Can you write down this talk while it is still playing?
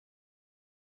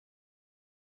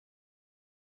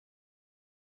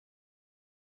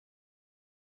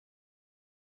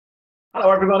Hello,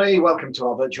 everybody. Welcome to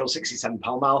our virtual 67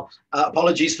 Pall Mall.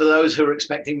 Apologies for those who were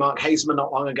expecting Mark Hazeman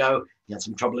not long ago. He had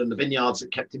some trouble in the vineyards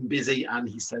that kept him busy, and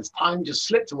he says time just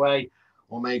slipped away,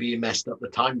 or maybe he messed up the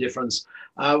time difference.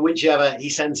 Whichever, he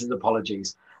sends his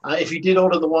apologies. If you did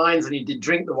order the wines and you did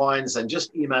drink the wines, then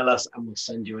just email us and we'll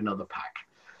send you another pack.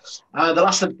 The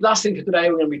last thing for today,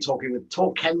 we're going to be talking with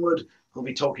Tor Kenwood, who'll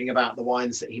be talking about the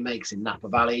wines that he makes in Napa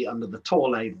Valley under the Tor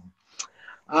label.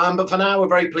 But for now, we're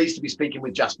very pleased to be speaking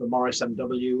with Jasper Morris,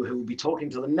 MW, who will be talking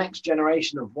to the next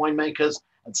generation of winemakers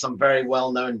at some very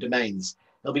well-known domains.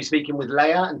 He'll be speaking with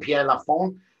Léa and Pierre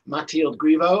Lafont, Mathilde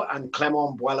Griveau, and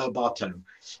Clément Boileau-Barthau.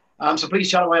 So please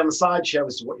chat away on the side, share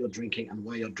with us what you're drinking and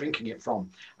where you're drinking it from.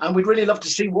 And we'd really love to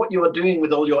see what you are doing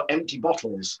with all your empty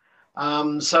bottles.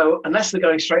 So unless they're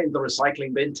going straight into the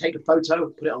recycling bin, take a photo,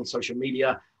 put it on social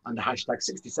media under hashtag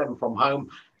 67FromHome.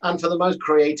 And for the most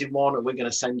creative one, we're going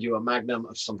to send you a magnum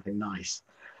of something nice.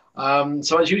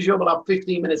 So as usual, we'll have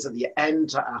 15 minutes at the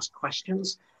end to ask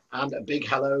questions. And a big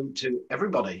hello to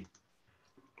everybody.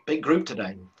 Big group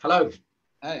today. Hello.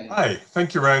 Hi. Hi.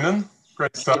 Thank you, Ronan.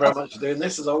 Great stuff. Thank you very much for doing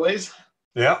this, as always.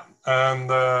 Yeah. And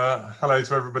hello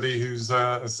to everybody who's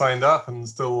signed up and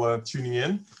still tuning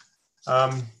in.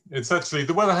 It's actually,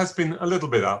 the weather has been a little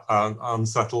bit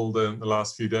unsettled in the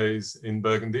last few days in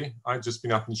Burgundy. I've just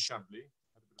been up in Chablis,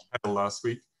 had a bit of hail last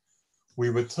week.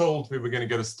 We were told we were going to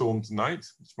get a storm tonight,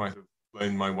 which might have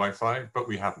blown my Wi-Fi, but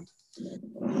we haven't.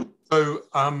 So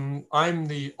I'm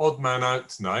the odd man out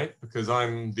tonight because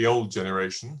I'm the old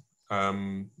generation.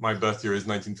 My birth year is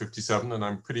 1957, and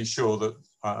I'm pretty sure that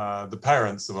the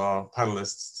parents of our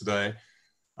panelists today,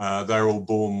 they're all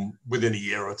born within a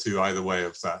year or two either way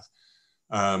of that.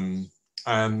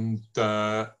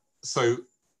 So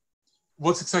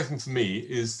what's exciting for me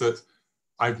is that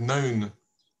I've known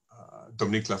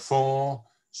Dominique Lafont,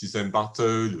 Gisèle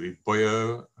Barthau, Louis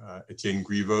Boyau, Etienne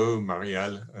Griveau,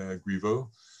 Marielle Griveau,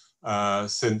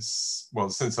 since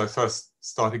I first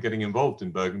started getting involved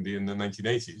in Burgundy in the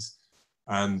 1980s.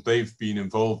 And they've been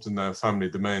involved in their family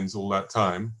domains all that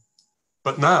time.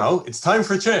 But now it's time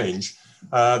for a change.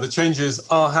 The changes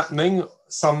are happening.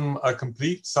 Some are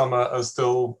complete, some are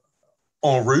still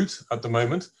en route at the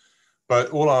moment, but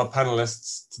all our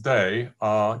panelists today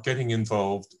are getting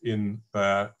involved in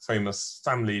their famous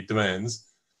family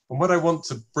domains. And what I want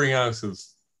to bring out of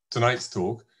tonight's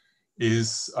talk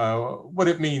is what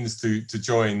it means to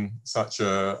join such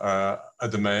a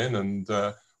domain, and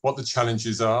what the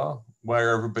challenges are, where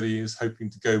everybody is hoping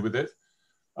to go with it.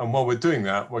 And while we're doing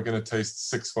that, we're going to taste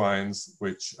 6 wines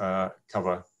which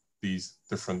cover these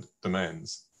different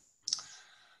domains.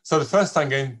 So the first I'm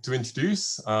going to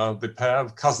introduce the pair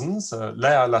of cousins,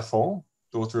 Léa Lafont,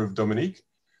 daughter of Dominique,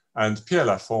 and Pierre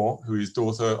Lafont, who is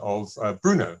daughter of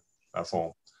Bruno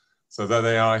Lafont. So there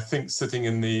they are, I think, sitting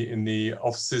in the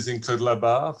offices in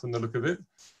Clos-de-la-Barre from the look of it.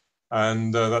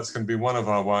 And that's going to be one of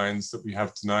our wines that we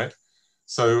have tonight.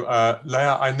 So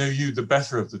Léa, I know you the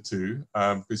better of the two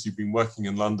because you've been working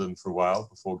in London for a while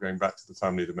before going back to the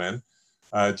family domain.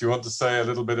 Do you want to say a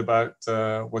little bit about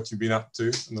what you've been up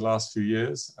to in the last few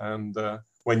years and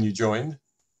when you joined?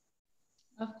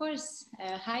 Of course.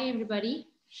 Hi, everybody.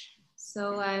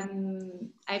 So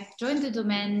I've joined the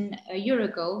domain a year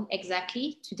ago,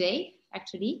 exactly today,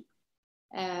 actually.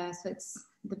 So it's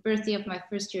the birthday of my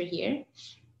first year here.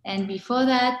 And before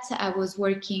that, I was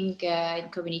working in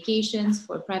communications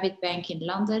for a private bank in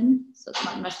London. So it's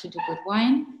not much to do with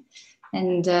wine.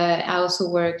 And I also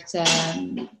worked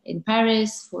in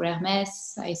Paris for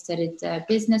Hermès. I studied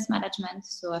business management.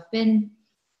 So I've been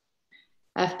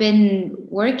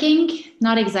working,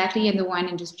 not exactly in the wine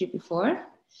industry before,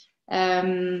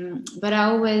 but I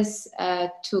always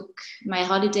took my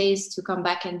holidays to come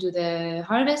back and do the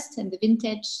harvest and the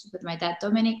vintage with my dad,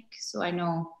 Dominic. So I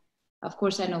know, of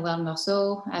course, I know well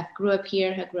Meursault. I grew up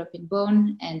here. I grew up in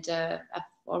Beaune, and I've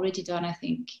already done, I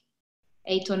think,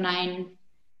 8 or 9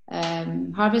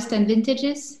 harvest and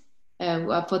vintages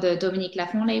for the Dominique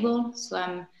Lafont label. So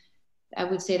I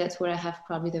would say that's where I have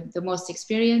probably the most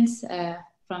experience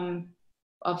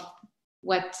of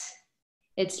what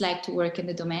it's like to work in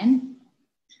the domain.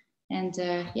 And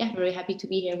yeah, very happy to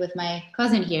be here with my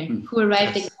cousin here, who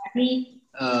arrived exactly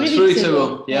 3 weeks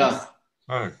ago. Yeah.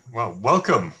 Oh, well,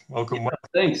 welcome. Yeah,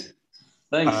 thanks.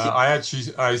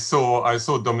 I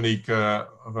saw Dominique at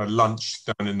lunch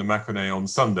down in the Mâconnais on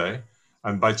Sunday.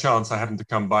 And by chance, I happened to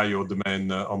come by your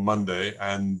domain on Monday,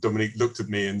 and Dominique looked at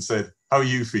me and said, "How are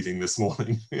you feeling this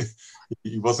morning?"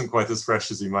 He wasn't quite as fresh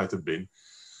as he might have been.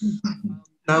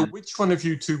 Now, which one of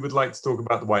you two would like to talk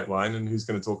about the white wine, and who's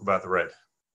going to talk about the red?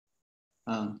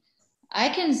 I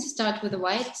can start with the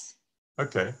white.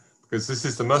 Okay, because this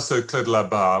is the Meursault Clos de la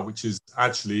Barre, which is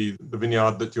actually the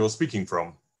vineyard that you're speaking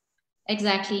from.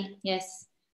 Exactly, yes.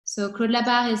 So Clos de la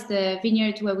Barre is the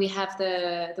vineyard where we have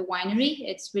the winery.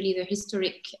 It's really the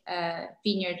historic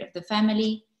vineyard of the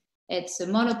family. It's a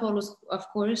monopole, of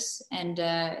course, and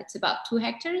it's about 2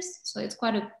 hectares. So it's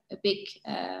quite a big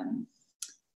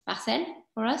parcel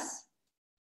for us.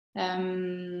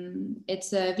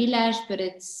 It's a village, but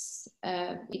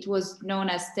it was known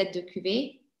as Tête de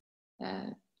Cuvée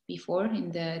before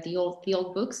in the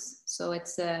old books. So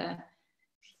it's I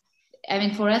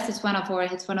mean, for us, it's one of our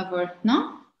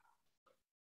no.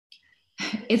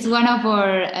 It's one of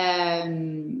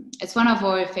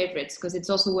our favorites because it's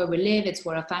also where we live. It's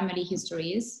where our family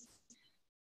history is,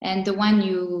 and the one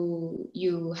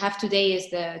you have today is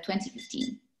the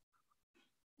 2015.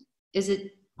 Is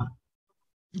it?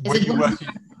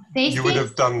 You would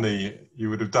have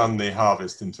done the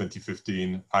harvest in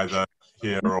 2015 either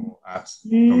here or at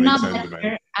Not that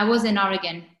year. I was in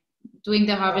Oregon doing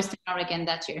the harvest in Oregon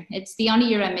that year. It's the only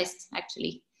year I missed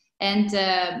actually, and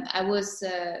I was.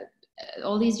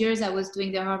 All these years I was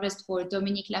doing the harvest for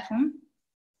Dominique Lafont,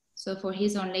 so for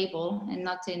his own label and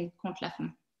not in Comte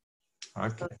Lafont.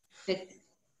 Okay. So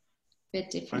bit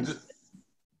different.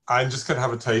 I'm just going to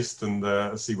have a taste and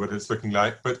see what it's looking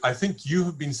like. But I think you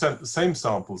have been sent the same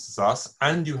samples as us,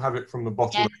 and you have it from the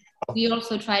bottle. Yes, we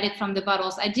also tried it from the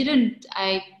bottles.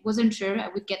 I wasn't sure I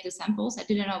would get the samples. I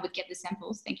didn't know I would get the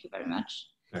samples. Thank you very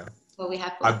much. Yeah. Well, we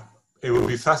have. It will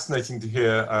be fascinating to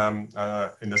hear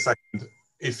in a second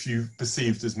if you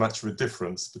perceived as much of a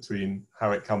difference between how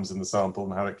it comes in the sample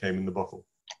and how it came in the bottle.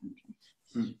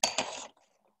 Okay.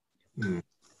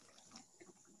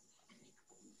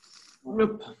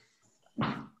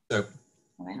 So,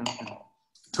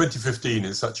 2015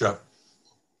 is such a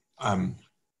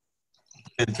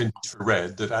vintage for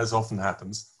red that, as often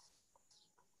happens,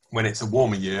 when it's a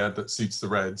warmer year that suits the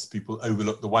reds, people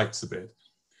overlook the whites a bit.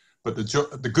 But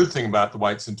the good thing about the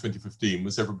whites in 2015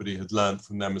 was everybody had learned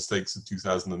from their mistakes of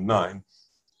 2009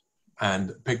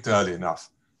 and picked early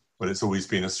enough. But it's always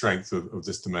been a strength of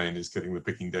this domain is getting the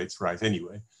picking dates right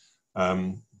anyway.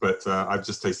 But I've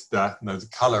just tasted that. Now the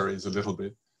color is a little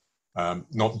bit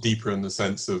not deeper in the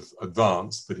sense of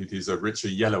advanced, but it is a richer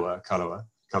yellower color.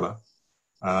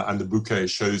 And the bouquet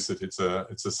shows that it's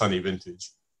a sunny vintage.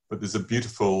 But there's a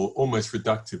beautiful, almost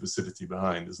reductive acidity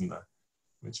behind, isn't there?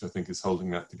 Which I think is holding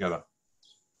that together.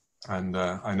 And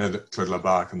I know that Clos de la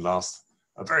Barre can last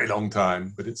a very long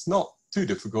time, but it's not too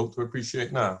difficult to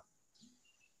appreciate now.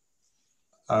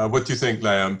 What do you think,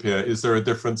 Léa and Pierre? Is there a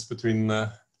difference between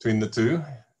the two?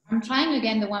 I'm trying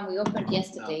again the one we opened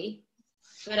yesterday,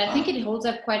 but I think it holds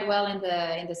up quite well in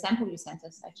the sample you sent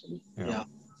us, actually. Yeah,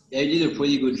 you did a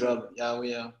pretty good job.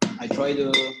 Yeah, I tried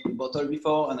the bottle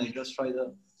before, and I just tried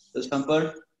the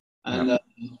sample. And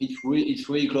it's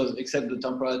really close, except the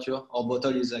temperature. Our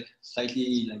bottle is like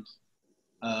slightly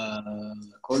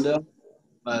colder,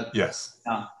 but yes,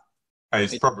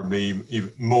 it's probably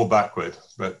even more backward.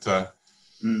 But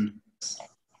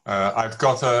I've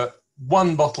got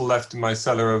one bottle left in my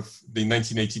cellar of the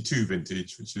 1982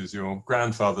 vintage, which is your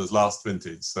grandfather's last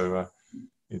vintage. So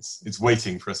it's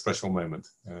waiting for a special moment.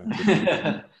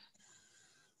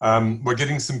 We're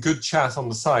getting some good chat on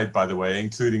the side, by the way,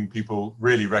 including people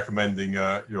really recommending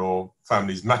your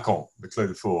family's Macon, the Clos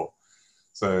de Four.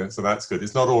 So that's good.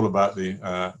 It's not all about the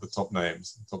top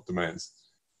names, top domains.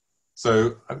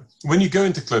 So when you go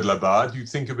into Clos de la Barre, do you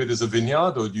think of it as a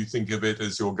vineyard or do you think of it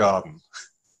as your garden?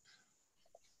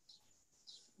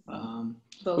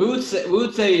 We would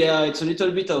say yeah, it's a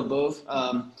little bit of both.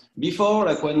 Before,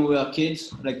 like when we were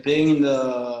kids, like playing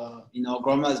in our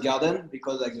grandma's garden,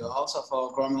 because like the house of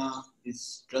our grandma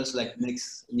is just like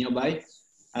nearby.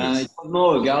 It was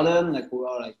more a garden, like we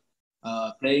were like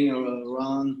playing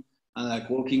around and like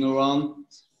walking around.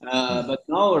 But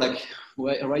now, like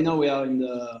right now we are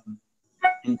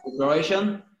in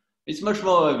preparation. It's much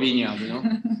more a vineyard, you know.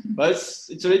 But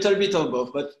it's a little bit of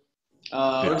both. But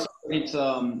also it's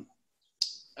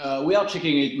we are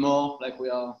checking it more. Like we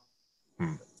are.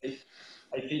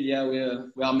 I feel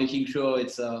we are making sure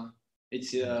it's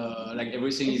like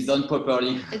everything is done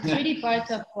properly. It's really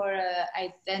part of our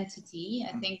identity.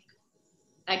 I think,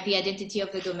 like the identity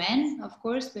of the domain, of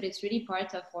course, but it's really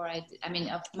part of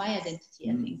of my identity.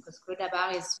 I think because Clos de la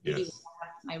Barre is really where I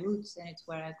have my roots and it's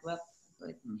where I grew up. So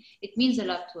it means a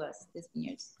lot to us. This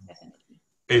vineyards, definitely.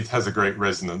 It has a great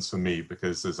resonance for me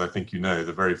because, as I think you know,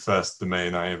 the very first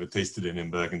domain I ever tasted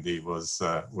in Burgundy was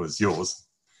yours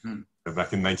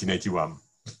back in 1981.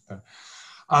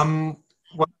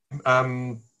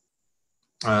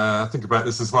 Think about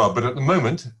this as well. But at the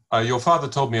moment, your father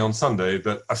told me on Sunday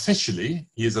that officially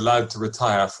he is allowed to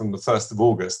retire from the 1st of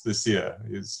August this year.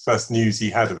 His first news he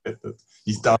had of it, that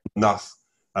he's done enough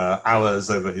hours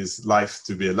over his life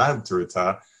to be allowed to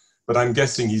retire. But I'm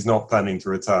guessing he's not planning to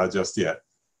retire just yet.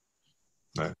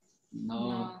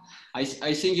 No. I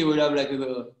think he will have like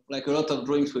a lot of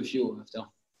drinks with you after.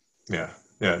 Yeah.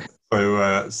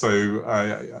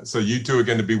 So you two are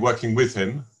going to be working with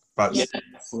him, but yes.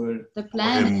 The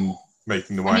plan him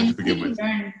making the wine to begin with.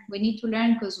 We need to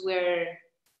learn because we're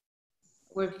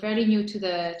fairly new to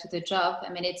the job.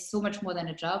 I mean, it's so much more than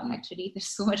a job. Actually, there's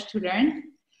so much to learn.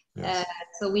 Yes.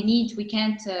 So we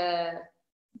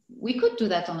could do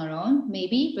that on our own,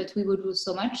 maybe, but we would lose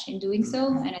so much in doing so.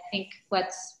 And I think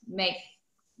what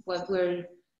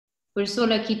we're so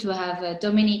lucky to have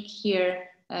Dominique here,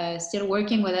 still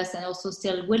working with us and also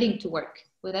still willing to work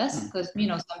with us, because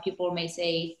some people may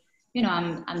say,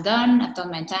 I'm done, I've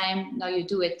done my time, now you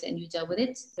do it and you deal with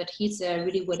it. But he's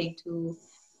really willing to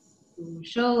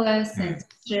show us and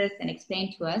teach us and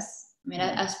explain to us. I mean,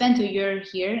 I've spent a year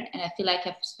here and I feel like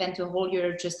I've spent a whole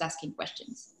year just asking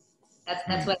questions.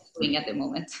 That's what I'm doing at the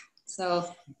moment. So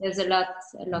there's a lot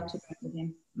to learn with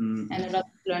him and a lot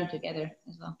to learn together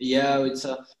as well. Yeah, it's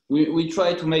we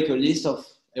try to make a list of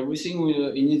everything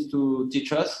he needs to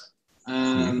teach us.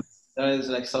 There's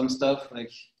like some stuff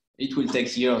like it will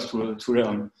take years to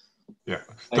learn. Yeah,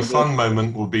 the fun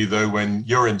moment will be though when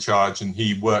you're in charge and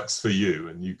he works for you,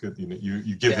 and you could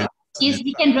you give him.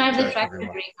 He can drive the tractor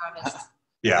during harvest.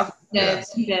 Yeah.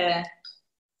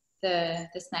 The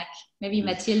snack. Maybe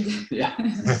Mathilde. Yeah.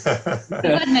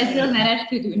 What Mathilde managed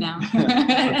to do now.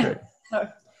 Okay.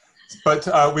 But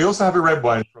we also have a red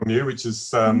wine from you, which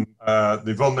is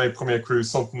the Volnay Premier Cru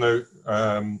Centenaire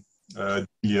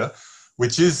d'Emilia,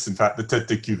 which is in fact the Tête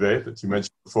de Cuvée that you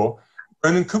mentioned before.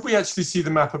 Ronan, could we actually see the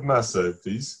map of Meursault,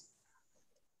 please?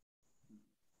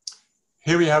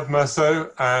 Here we have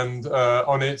Meursault, and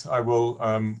on it I will,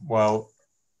 while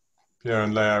Pierre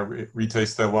and Leah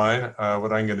retaste their wine,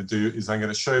 what I'm going to do is I'm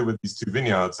going to show where these two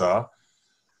vineyards are.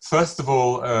 First of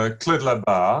all, Clos de la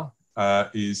Barre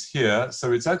is here.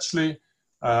 So it's actually,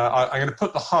 I'm going to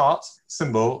put the heart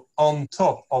symbol on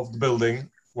top of the building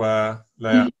where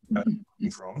Leah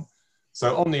came from.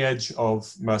 So on the edge of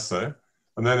Meursault.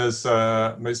 And then as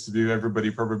most of you, everybody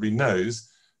probably knows,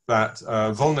 that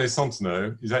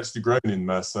Volnay-Centenaire is actually grown in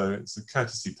Meursault. It's a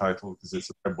courtesy title because it's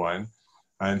a red wine.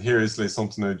 And here is Les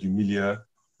Centenaires d'Emilia.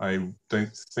 I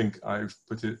don't think I've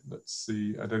put it, let's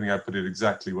see, I don't think I put it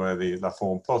exactly where the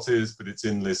Lafon plot is, but it's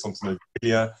in Les Centenaires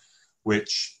d'Emilia,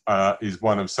 which is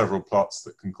one of several plots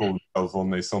that can call themselves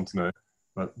Volnay-Centenaire,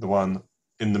 but the one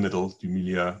in the middle,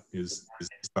 d'Emilia, is the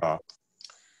star.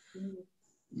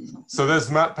 So there's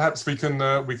the map. Perhaps we can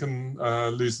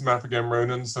lose the map again,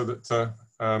 Ronan, so that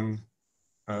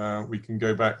we can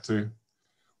go back to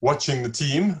watching the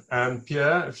team. And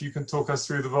Pierre, if you can talk us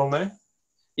through the Volnay.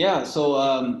 Yeah, so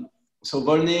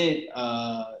Volnay,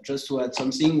 just to add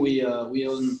something, we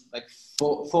own like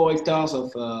 4 hectares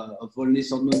of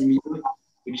Volnay-Centenaire,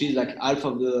 which is like half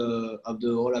of the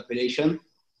whole appellation,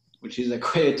 which is like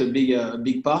quite a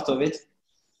big part of it,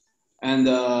 and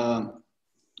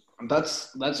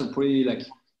that's a pretty like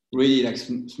really like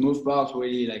smooth part,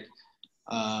 really like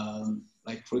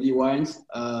fruity wines.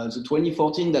 The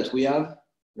 2014 that we have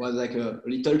was like a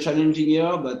little challenging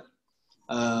year, but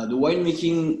the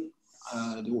winemaking,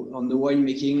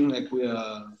 like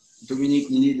Dominique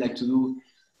needed like to do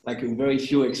like a very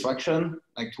few extraction,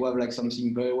 like to have like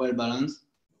something very well balanced.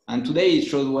 And today it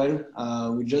shows well.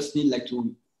 We just need like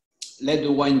to let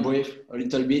the wine breathe a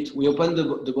little bit. We opened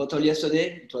the bottle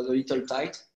yesterday. It was a little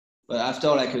tight, but after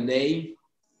like a day,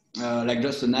 like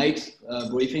just a night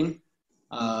briefing,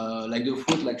 like the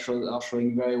fruit like are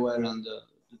showing very well, and the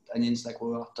tannins like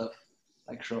were tough,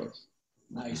 like short,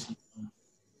 nice.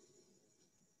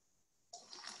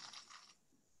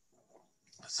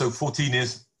 So 14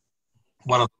 is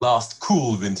one of the last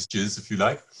cool vintages, if you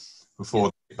like,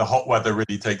 before the hot weather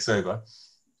really takes over.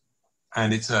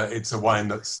 And it's a wine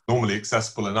that's normally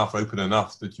accessible enough, open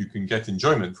enough that you can get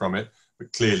enjoyment from it,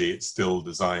 but clearly it's still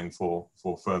designed for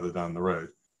further down the road.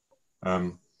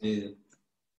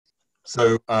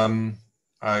 So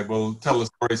I will tell the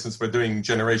story, since we're doing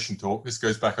generation talk. This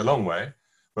goes back a long way,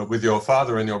 but with your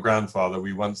father and your grandfather,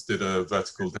 we once did a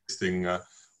vertical tasting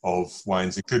of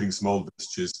wines, including some old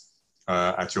vintages,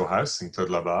 at your house in Clos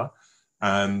de la Barre.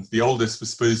 And the oldest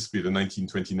was supposed to be the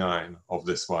 1929 of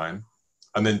this wine.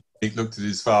 And then he looked at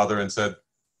his father and said,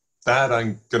 "Dad,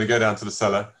 I'm going to go down to the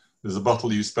cellar. There's a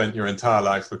bottle you spent your entire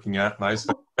life looking at, and I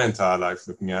spent my entire life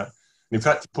looking at." And in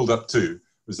fact, he pulled up 2. It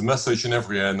was the Meursault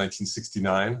Genévrier in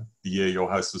 1969, the year your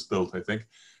house was built, I think.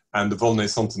 and the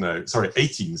Volnay-Centenot, sorry,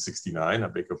 1869, I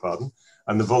beg your pardon,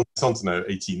 and the Volnay-Centenot,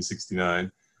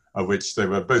 1869, of which they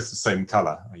were both the same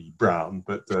color, i.e. brown,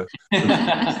 but the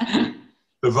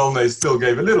Volnay still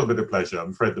gave a little bit of pleasure.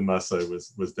 I'm afraid the Meursault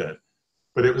was dead.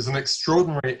 But it was an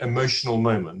extraordinary emotional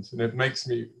moment, and it makes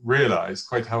me realize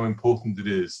quite how important it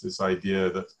is, this idea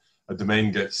that a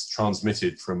domain gets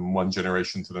transmitted from one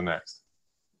generation to the next.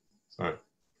 So,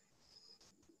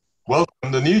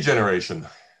 welcome the new generation.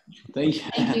 Thank you.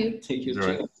 Thank you. Thank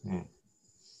you.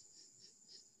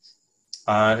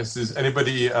 Is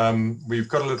anybody, we've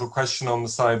got a little question on the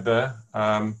side there.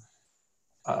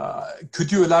 Could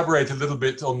you elaborate a little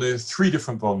bit on the 3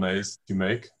 different Volnays you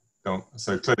make?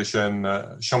 So Clos des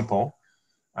Chênes, Champon,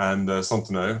 and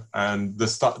Centenot, and the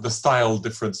style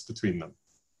difference between them.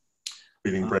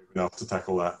 Feeling brave enough to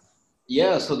tackle that.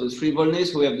 Yeah, so the 3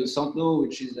 Volnays, we have the Centenot,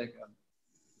 which is like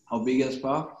our biggest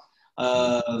part.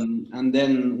 And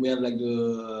then we have like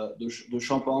the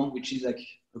Champon, which is like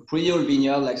a pretty old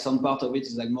vineyard, like some part of it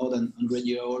is like more than 100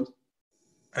 years old.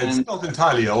 It's not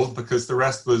entirely old because the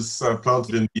rest was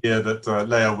planted in the year that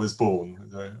Leah was born.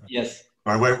 Yes.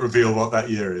 I won't reveal what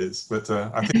that year is, but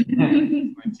I think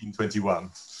 1921.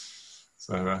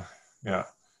 So, yeah.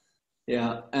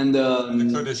 Yeah, and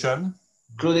Clos des Chênes?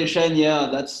 Clos des Chênes, yeah,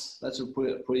 that's a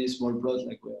pretty small plot,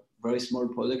 like a very small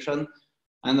production.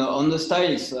 And on the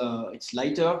style, it's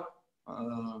lighter.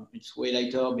 It's way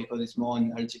lighter because it's more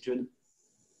in altitude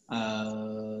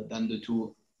than the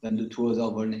two other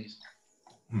Volnays.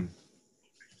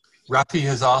 Rafi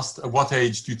has asked, at what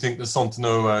age do you think the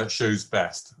Centenot shows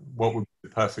best? What would be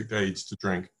the perfect age to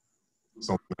drink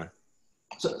Centenot?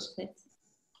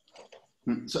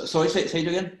 Sorry, say it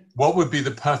again? What would be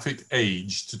the perfect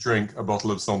age to drink a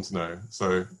bottle of Centenot?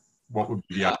 So what would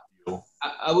be the ideal?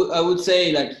 I would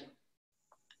say like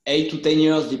 8 to 10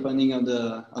 years, depending on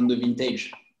the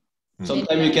vintage.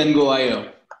 Sometimes you can go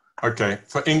higher. Okay,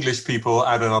 for English people,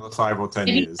 add another 5 or 10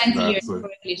 Maybe years. 20 years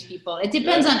for English people. It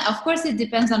depends on, of course, it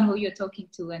depends on who you're talking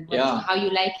to and how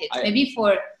you like it. Maybe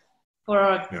for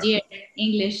dear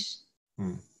English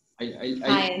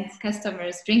clients,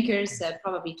 customers, drinkers,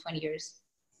 probably 20 years.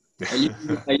 I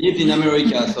lived in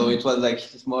America, so it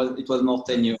was more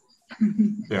 10 years.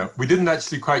 Yeah, we didn't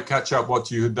actually quite catch up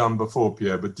what you had done before,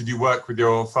 Pierre, but did you work with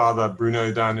your father,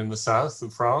 Bruno, down in the south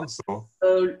of France? Or?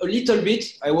 A little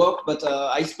bit, I worked, but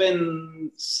I spent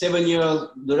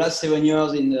the last 7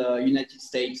 years in the United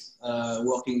States,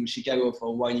 working in Chicago for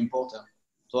a wine importer.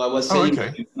 So I was saying,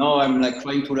 now I'm like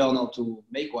trying to learn how to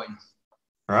make wine.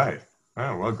 Right.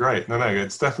 Oh, well, great. No,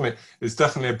 it's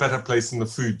definitely a better place in the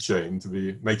food chain to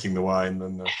be making the wine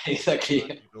than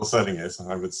exactly selling it,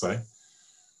 I would say.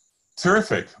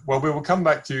 Terrific. Well, we will come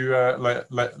back to you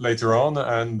later on,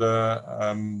 and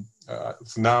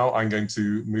for now, I'm going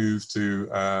to move to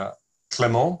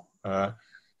Clément.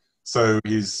 So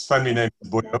his family name is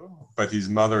Boyo, but his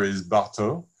mother is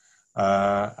Barto.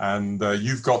 And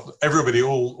you've got everybody,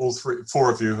 all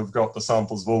 4 of you have got the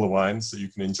samples of all the wines, so you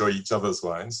can enjoy each other's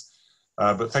wines.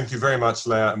 But thank you very much,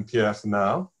 Leah and Pierre, for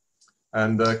now.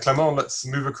 And Clément, let's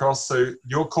move across. So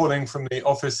you're calling from the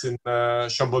office in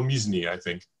Chambon-Musigny, I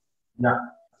think. Yeah.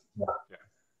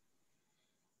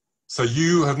 So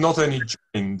you have not only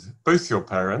joined both your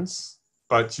parents,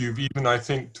 but you've even, I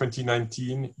think,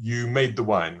 2019, you made the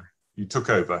wine. You took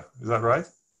over. Is that right?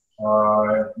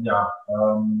 Yeah.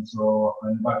 So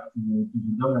I'm back to the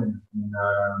domain in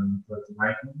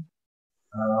 2019.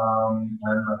 And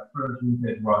my first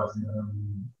vintage was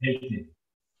 18.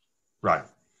 Right.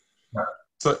 Yeah.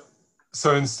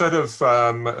 So instead of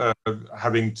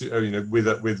having to,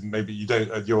 with maybe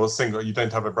you're single, you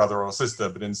don't have a brother or sister,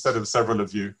 but instead of several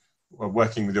of you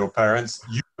working with your parents,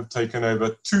 you have taken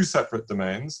over 2 separate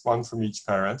domains, one from each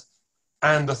parent,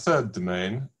 and a 3rd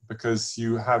domain because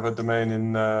you have a domain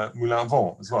in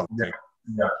Moulin-à-Vent as well.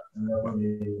 Yeah.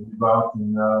 We bought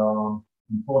in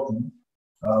Portland,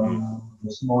 a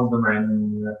small domain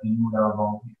in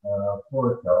Moulin-à-Vent,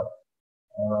 Porto.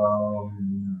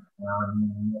 And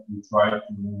we try to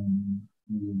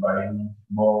buy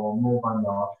more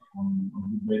vineyards on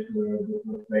the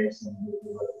better place and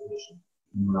better reputation.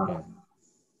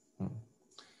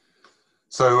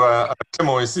 So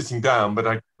Clément is sitting down, but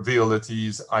I can reveal that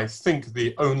he's, I think,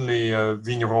 the only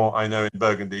vigneron I know in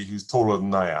Burgundy who's taller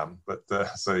than I am. But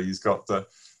so he's got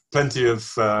plenty of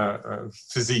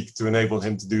physique to enable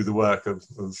him to do the work of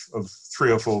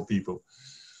 3 or 4 people.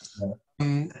 Yeah.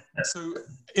 So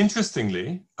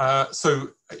interestingly,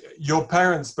 so your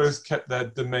parents both kept their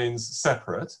domains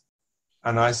separate,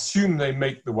 and I assume they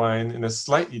make the wine in a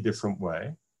slightly different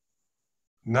way.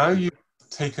 Now you've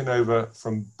taken over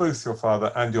from both your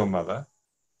father and your mother.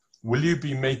 Will you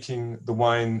be making the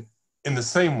wine in the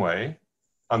same way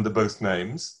under both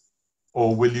names,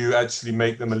 or will you actually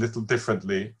make them a little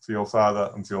differently for your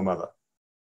father and for your mother?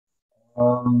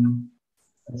 I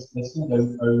think I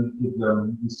will keep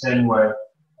them the same way,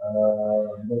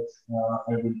 but I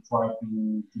will try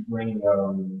to bring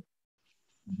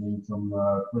some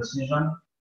precision,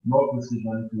 more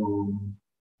precision to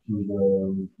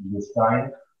the style,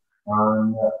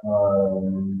 and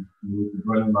to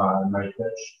bring my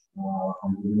touch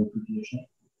on the unification.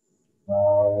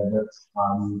 But I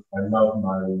love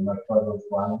my father's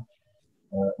wine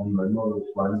and my mother's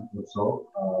wine also,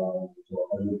 so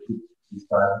I will keep this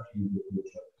style in the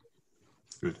future.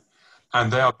 Good.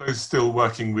 And they are both still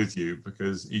working with you,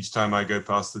 because each time I go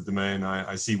past the domain,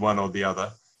 I see one or the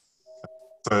other.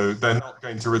 So they're not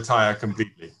going to retire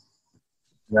completely.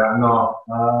 Yeah, no.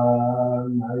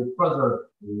 My father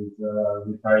is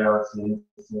retired since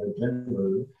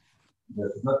January,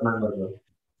 but not my mother.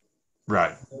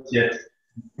 Right. Not yet.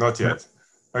 Not yet.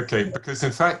 Okay, because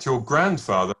in fact your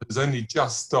grandfather has only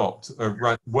just stopped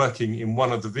working in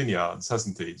one of the vineyards,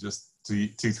 hasn't he? Just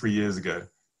 2-3 years ago.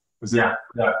 Was it? Yeah.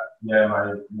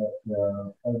 My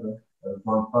father,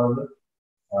 grandfather,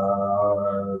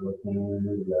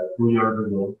 working 2 years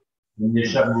ago in the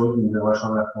Sherwood in the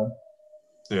Roche-en-Latin.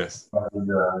 Yes. In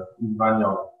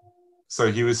vineyard.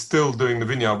 So he was still doing the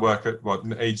vineyard work at what,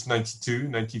 age 92,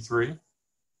 93?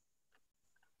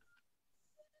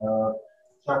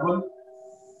 Sherwood?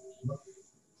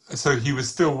 So he was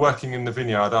still working in the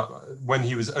vineyard when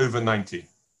he was over 90?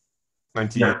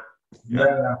 98?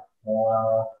 Yeah.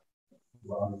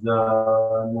 Was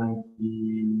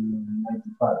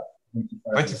 95.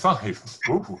 95?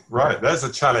 Ooh, right, there's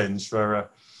a challenge for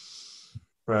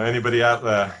anybody out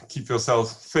there. Keep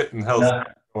yourself fit and healthy. Yeah.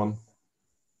 On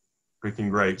picking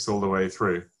grapes all the way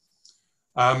through.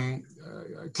 Clément,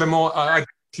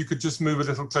 if you could just move a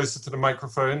little closer to the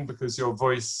microphone, because your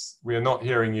voice, we are not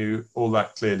hearing you all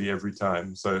that clearly every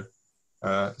time. So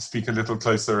speak a little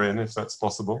closer in if that's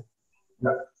possible.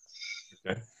 Yeah.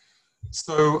 Okay.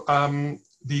 So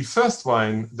the first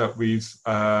wine that we've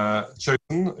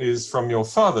chosen is from your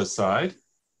father's side.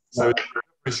 So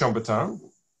Chambertin,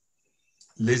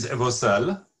 Les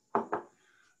Evocelles.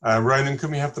 Ronan,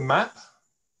 can we have the map?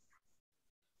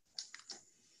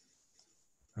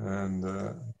 And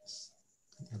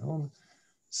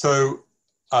so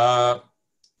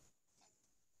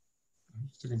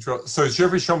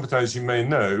Gevrey Chambertin, as you may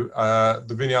know,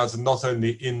 the vineyards are not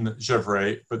only in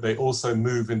Gevrey, but they also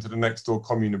move into the next door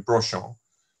commune of Brochon.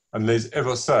 And Les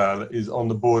Evocelles is on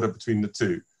the border between the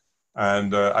two.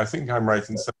 And I think I'm right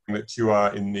in saying that you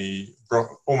are in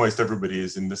almost everybody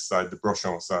is in this side, the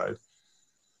Brochon side.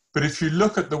 But if you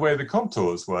look at the way the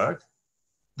contours work,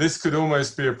 this could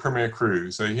almost be a Premier Cru.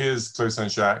 So here's Clos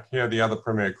Saint-Jacques, here are the other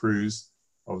Premier Crus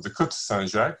of the Côte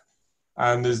Saint-Jacques.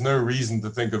 And there's no reason to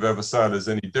think of Evocelles as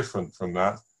any different from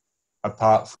that,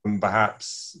 apart from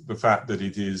perhaps the fact that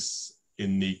it is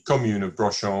in the commune of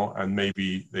Brochon, and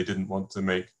maybe they didn't want to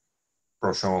make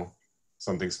Brochon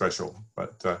something special.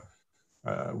 But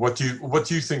what do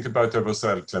you think about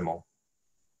Evocelles, Clément?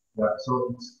 Yeah,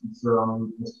 so it's a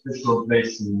special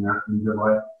place in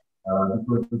Gevrey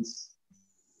because it's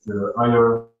the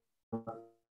higher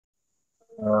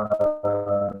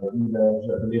in the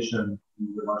appellation in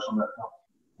the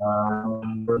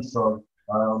Roche-en-Latin. So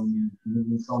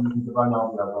in some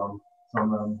vineyards we have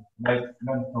some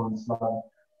limestone slab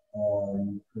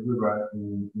everywhere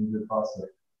in the parcel.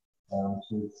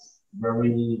 So it's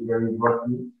very, very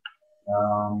rocky.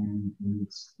 And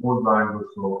it's old vine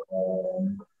also.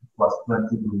 It was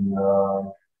planted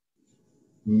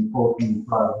in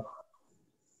 45.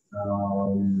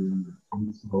 And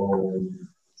so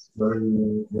it's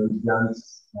very, very dense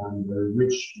and very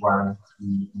rich wine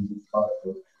in this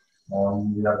parcel.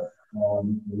 We have a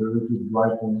very good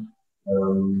ripen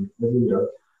every year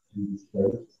in this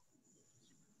place.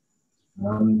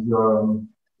 And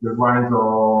the wines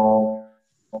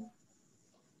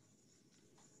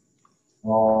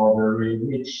are very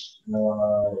rich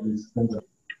with content.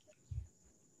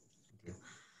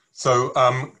 So,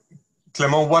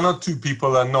 Clément, one or two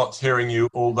people are not hearing you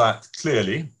all that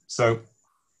clearly. So,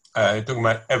 talking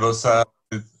about Evocelles,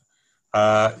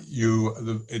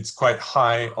 it's quite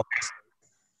high on the slope,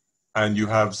 and you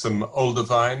have some older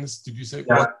vines. Did you say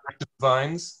what kind of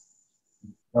vines?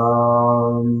 It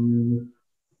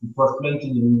was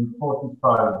planted in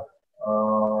 45,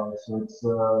 so it's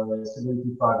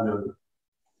 75 years.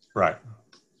 Right,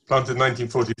 planted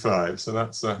 1945. So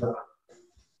that's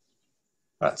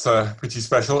pretty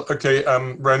special. Okay,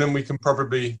 Ronan, we can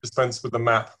probably dispense with the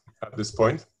map at this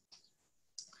point.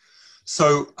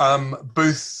 So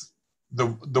both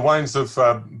the wines of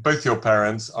both your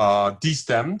parents are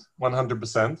destemmed,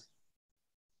 100%,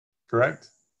 correct?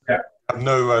 Yeah. Have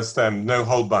no stem, no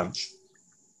whole bunch.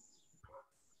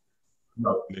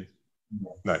 No.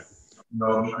 No.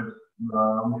 No, because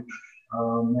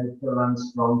my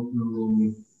parents want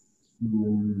to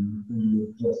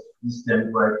just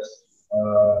destem grapes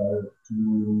to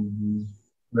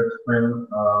explain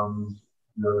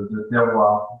the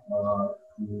terroir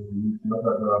to not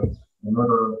have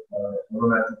another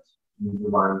aromatics in the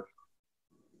wine.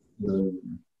 The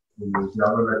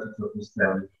aromatics of the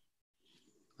stem.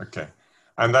 Okay.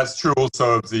 And that's true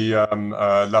also of the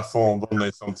Lafon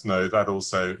Volnay-Centenot. That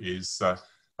also is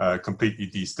completely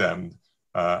destemmed.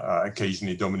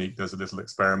 Occasionally, Dominique does a little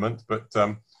experiment, but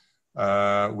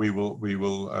we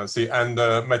will see. And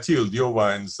Mathilde, your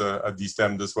wines are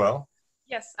destemmed as well.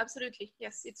 Yes, absolutely.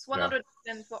 Yes, it's 100%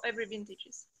 for every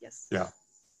vintages. Yes. Yeah.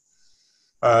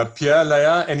 Pierre,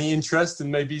 Leah, any interest in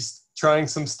maybe trying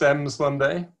some stems one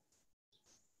day?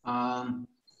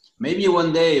 Maybe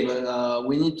one day, but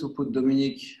we need to put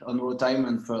Dominique on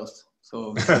retirement first.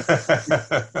 So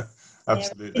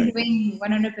absolutely. Yeah, we can win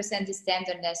 100% destemmed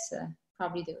unless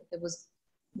probably there was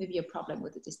maybe a problem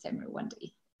with the destemmer one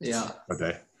day. Yeah. One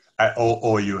day.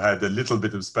 Or you had a little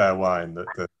bit of spare wine that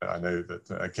I know that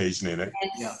occasionally in it.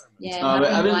 Yes. Yeah,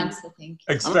 once, I think.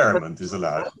 Experiment is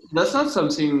allowed. That's not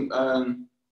something,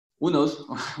 who knows?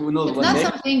 Who knows? It's not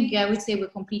something I would say we're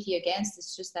completely against.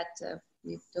 It's just that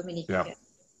with Dominique. Yeah.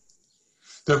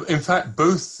 In fact,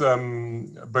 both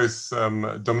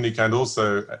Dominique and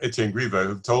also Etienne Griveau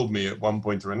have told me at one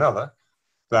point or another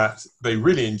that they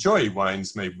really enjoy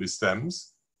wines made with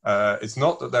stems. It's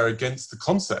not that they're against the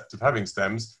concept of having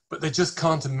stems, but they just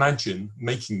can't imagine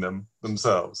making them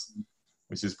themselves,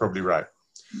 which is probably right.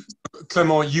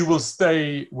 Clément, you will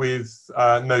stay with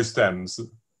no stems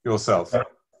yourself.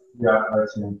 Yeah, I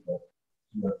think so.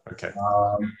 Yeah. Okay.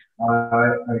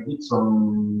 I did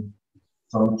some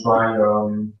try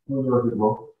 2 years ago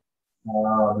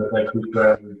that I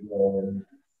prepared with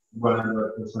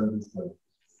 100% stem.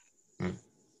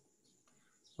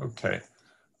 Okay.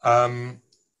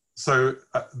 So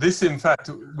this, in fact,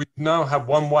 we now have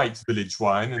one white village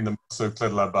wine in the Marceau Clos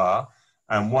de la Barre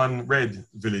and one red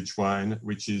village wine,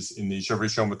 which is in the Gevrey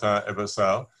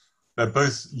Chambertin-Eversal. They're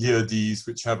both Lieux-Dits,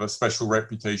 which have a special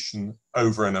reputation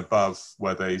over and above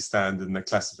where they stand in the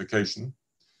classification.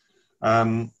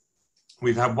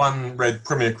 We've had one red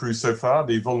Premier Cru so far,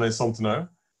 the Volnay-Centenot,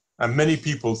 and many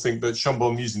people think that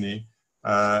Chambord-Musigny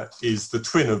is the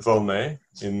twin of Volnay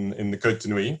in the Côte de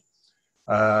Nuits.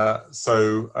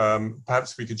 So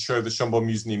perhaps we could show the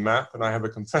Chambord-Musigny map, and I have a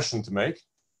confession to make,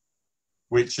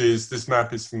 which is this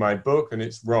map is from my book and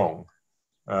it's wrong,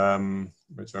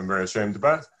 which I'm very ashamed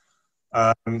about.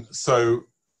 So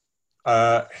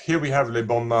here we have Les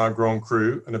Bonnes-Mares Grand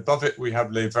Cru, and above it we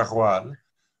have Les Verroils,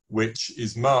 which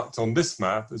is marked on this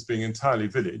map as being entirely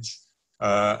village,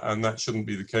 and that shouldn't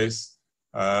be the case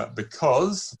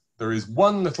because there is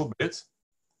one little bit,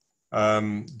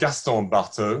 Gaston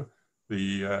Barthot,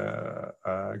 the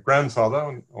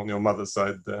grandfather on your mother's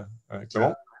side,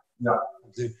 Clément,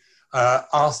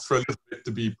 asked for a little bit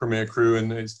to be Premier Cru,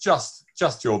 and it's just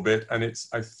your bit, and it's,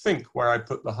 I think, where I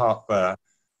put the heart there,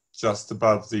 just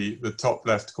above the top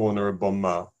left corner of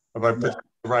Bonnes-Mares. Have I put it in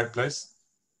the right place?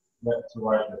 That's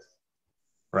right.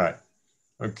 Right.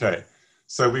 Okay.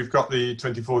 So we've got the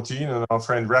 2014, and our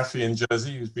friend Rafi in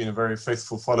Jersey, who's been a very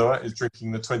faithful follower, is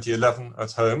drinking the 2011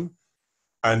 at home.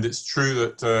 And it's true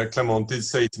that Clément did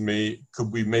say to me,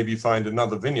 could we maybe find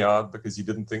another vineyard, because he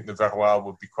didn't think the Verroil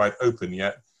would be quite open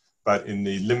yet. But in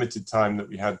the limited time that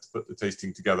we had to put the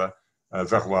tasting together,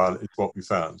 Verroil is what we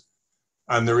found.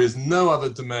 And there is no other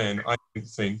domain, I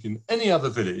think, in any other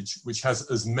village which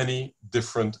has as many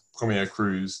different Premier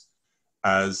Crus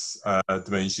as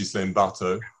Domaine Ghislaine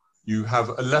Barthot. You have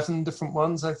 11 different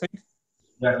ones, I think?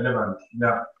 Yeah, 11.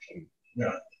 Yeah.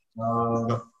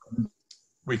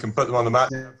 We can put them on the map.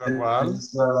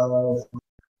 Verroil,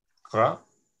 Gras,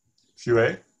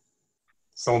 Fuet,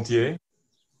 Sentier,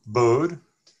 Baude,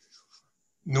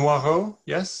 Noirot,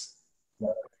 yes?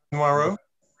 Yeah. Noirot,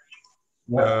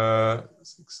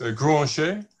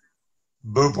 Grouanchet,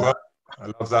 Beaubrun, I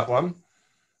love that one.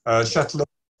 Châtelot,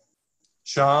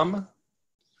 Charme,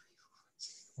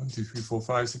 1, 2, 3, 4,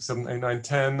 5, 6, 7, 8, 9,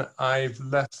 10. I've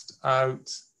left out,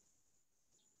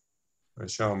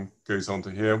 Charme goes on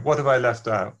to here. What have I left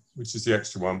out? Which is the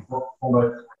extra one?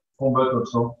 Combat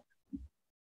also.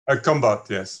 Combat,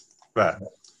 yes. There.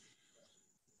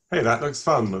 Hey, that looks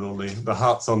fun with all the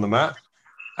hearts on the map.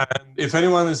 And if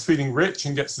anyone is feeling rich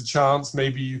and gets the chance,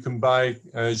 maybe you can buy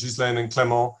Ghislaine and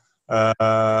Clément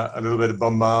a little bit of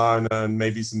Bonne and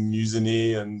maybe some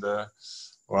Musigny and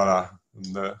voila,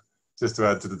 and just to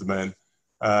add to the domain.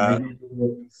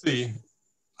 See,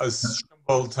 as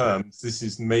Chambolle terms, this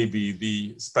is maybe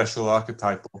the special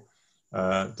archetypal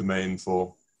domain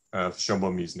for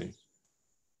Chambolle Musigny.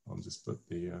 I'll just put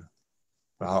the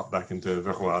heart back into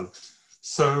Verroal.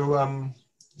 So,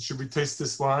 should we taste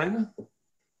this wine?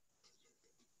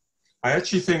 I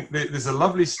actually think there's a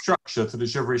lovely structure to the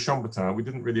Gevrey Chambertin. We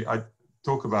didn't really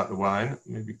talk about the wine.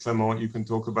 Maybe Clément, you can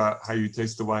talk about how you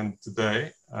taste the wine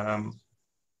today.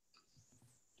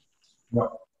 Yeah.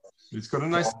 It's got a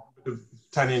nice bit of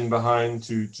tannin behind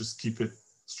to just keep it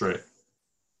straight.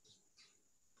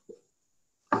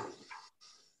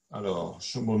 Alors,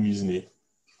 Chambolle Musigny.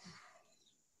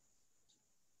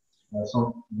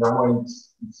 So that one,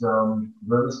 it's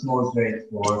very small plate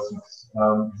for us. It's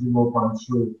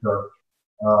 0.3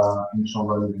 in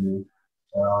Chambolle Musigny.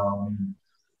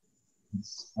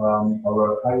 It's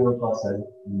our higher parcel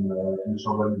in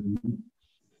Chambolle Musigny,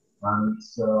 and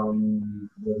it's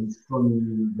very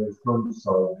strong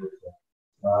soil.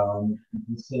 It's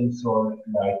the same soil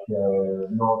like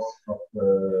north of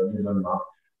Lebanon.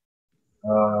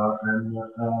 And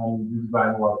this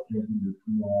vine was planted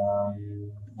in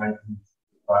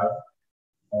 1965,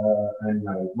 and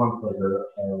my grandfather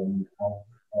had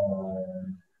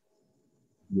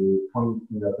the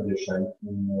community appellation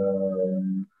in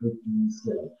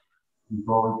 1987,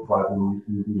 before it was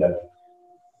in village.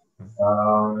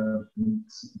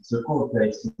 It's a cold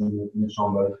place in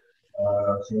Chambolle,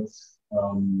 so it's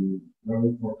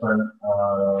very often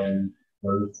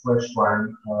very fresh wine.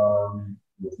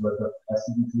 With a lot of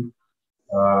acidity.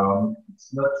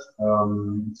 It's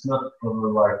not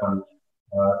over-ripened.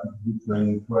 It's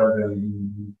between 12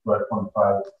 and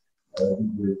 12.5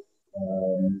 degrees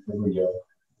every year.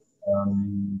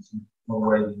 It's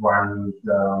always wine with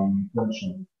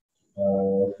tension,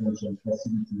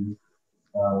 acidity,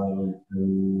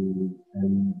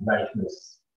 and lightness.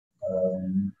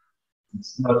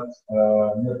 It's not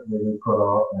very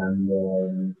color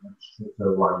and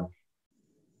sugar wine.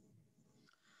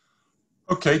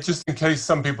 Okay, just in case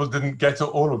some people didn't get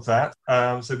all of that.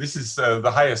 So this is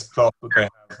the highest plot that they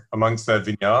have amongst their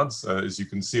vineyards, as you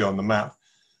can see on the map.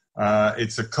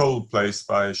 It's a cold place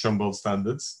by Chambolle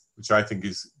standards, which I think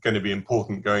is going to be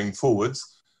important going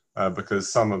forwards, because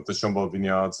some of the Chambolle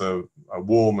vineyards are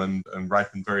warm and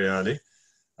ripen very early.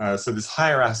 So there's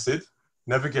higher acid,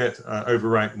 never get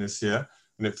over-ripeness here,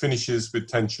 and it finishes with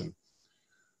tension.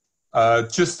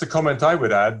 Just a comment I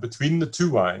would add between the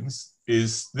two wines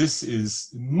is this is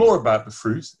more about the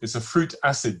fruit. It's a fruit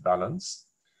acid balance,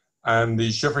 and the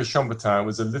Gevrey Chambertin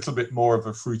was a little bit more of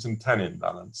a fruit and tannin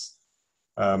balance.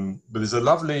 But there's a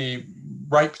lovely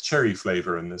ripe cherry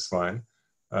flavor in this wine,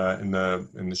 in the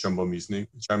Chambolle Musigny,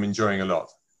 which I'm enjoying a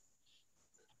lot.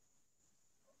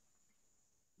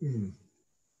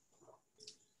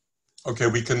 Okay,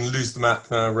 we can lose the map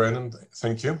now, Ronan.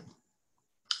 Thank you.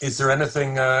 Is there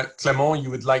anything, Clément, you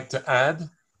would like to add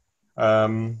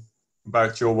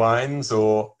about your wines,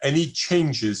 or any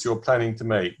changes you're planning to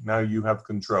make now you have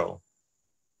control?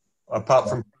 Apart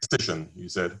from precision, you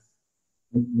said.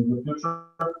 In the future,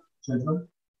 children?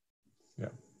 Yeah.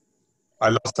 I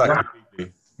lost that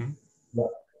completely. Yeah,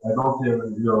 I don't hear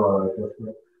your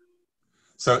question.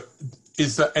 So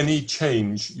is there any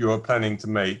change you are planning to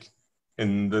make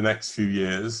in the next few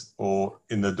years or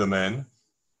in the domain,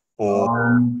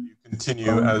 or you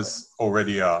continue as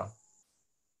already are?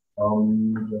 A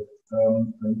little bit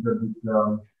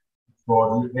for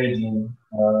the aging,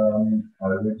 I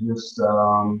reduced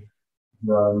the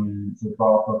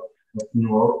part of New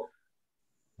York.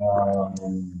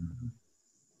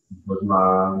 Because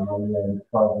my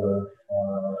father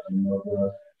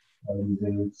another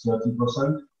using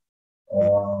 30%,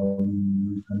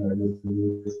 and I will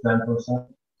use 10%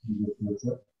 in the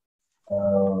future.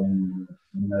 And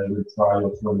I will try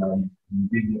also my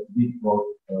big boat,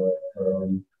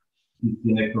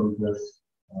 15 hectoliters,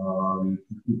 to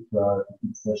keep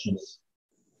sessions.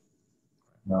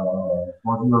 For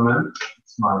the moment,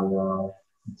 it's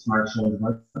my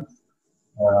changement.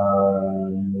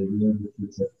 Maybe in the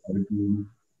future, I will do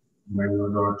many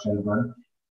other changement.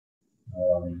 I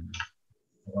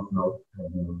don't know.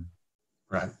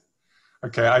 Right.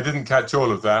 Okay, I didn't catch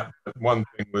all of that, but one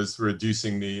thing was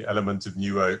reducing the element of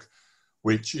new oak,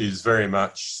 which is very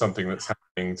much something that's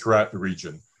happening throughout the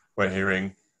region. We're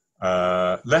hearing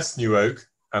less new oak,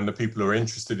 and the people who are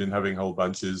interested in having whole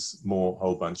bunches, more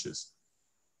whole bunches.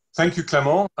 Thank you,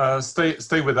 Clément.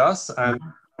 Stay with us, and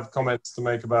have comments to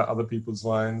make about other people's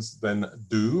wines, then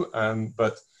do.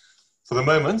 But for the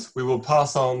moment, we will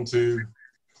pass on to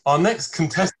our next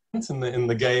contestant. in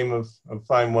the game of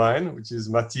fine wine, which is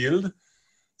Mathilde.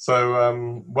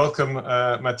 So welcome,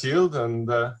 Mathilde, and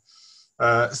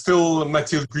still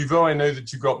Mathilde Griveau. I know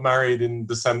that you got married in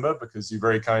December because you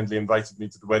very kindly invited me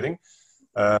to the wedding.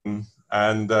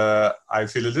 And I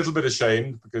feel a little bit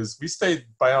ashamed because we stayed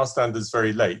by our standards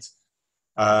very late.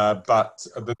 But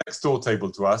at the next door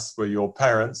table to us were your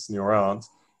parents and your aunt,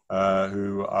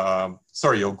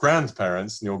 your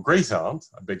grandparents and your great aunt,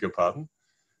 I beg your pardon,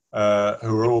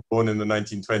 who were all born in the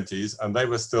 1920s, and they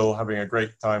were still having a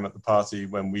great time at the party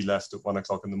when we left at 1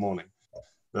 o'clock in the morning.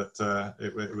 But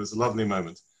it was a lovely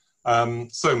moment.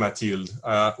 So Mathilde,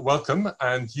 welcome.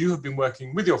 And you have been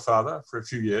working with your father for a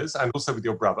few years and also with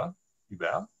your brother,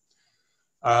 Hubert.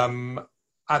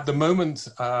 At the moment,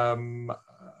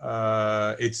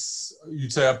 it's,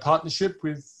 you'd say, a partnership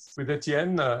with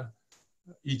Etienne,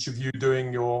 each of you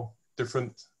doing your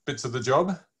different bits of the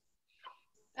job?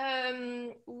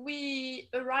 We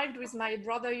arrived with my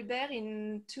brother Hubert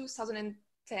in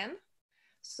 2010.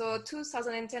 So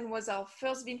 2010 was our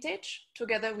first vintage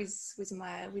together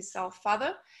with our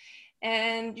father.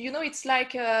 And you know, it's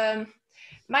like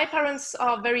my parents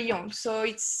are very young, so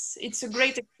it's a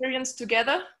great experience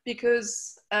together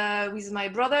because with my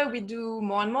brother we do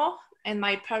more and more, and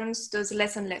my parents does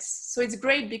less and less. So it's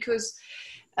great because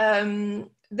they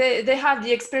have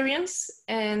the experience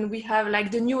and we have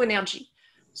like the new energy.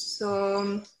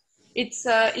 So it's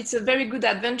a very good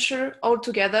adventure all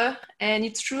together, and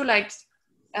it's true, like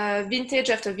vintage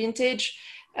after vintage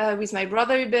with my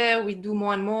brother Hubert we do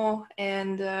more and more,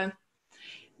 and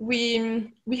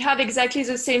we have exactly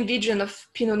the same vision of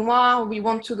Pinot Noir. We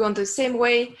want to go on the same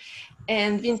way,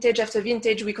 and vintage after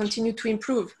vintage we continue to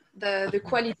improve the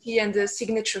quality and the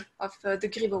signature of the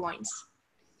Griveau wines.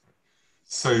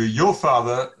 So your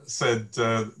father said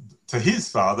to his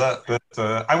father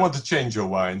that I want to change your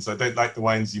wines. I don't like the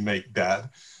wines you make, Dad.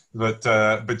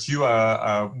 But you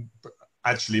are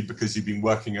actually, because you've been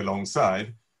working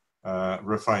alongside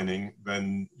refining,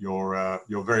 then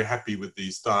you're very happy with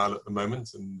the style at the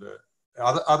moment. And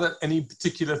are there any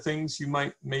particular things you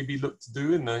might maybe look to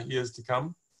do in the years to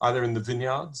come, either in the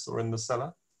vineyards or in the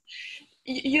cellar?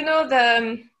 You know,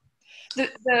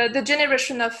 the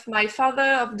generation of my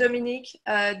father, of Dominique,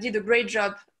 did a great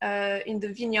job in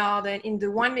the vineyard and in the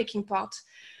winemaking part.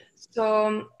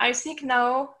 So I think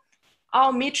now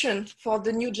our mission for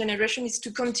the new generation is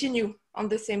to continue on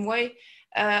the same way,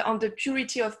 on the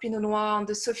purity of Pinot Noir, on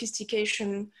the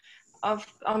sophistication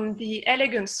on the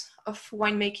elegance of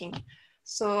winemaking.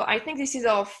 So I think this is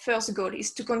our first goal,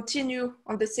 is to continue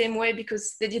on the same way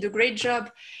because they did a great job.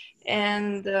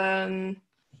 And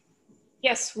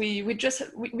yes,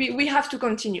 we have to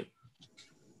continue.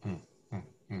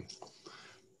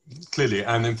 Clearly,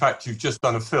 and in fact, you've just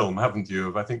done a film, haven't you,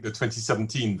 of I think the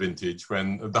 2017 vintage,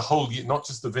 when the whole year, not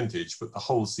just the vintage, but the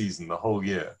whole season, the whole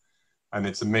year. And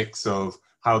it's a mix of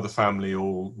how the family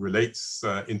all relates,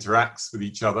 interacts with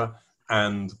each other,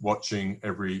 and watching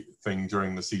everything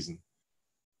during the season.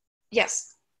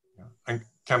 Yes. And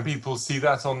can people see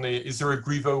that on the, is there a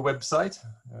Griveau website?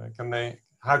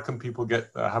 How can people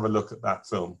have a look at that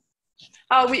film?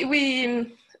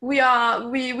 We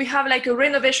have like a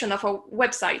renovation of our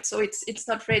website, so it's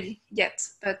not ready yet,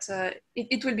 but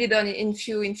it will be done in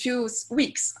few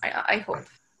weeks, I hope.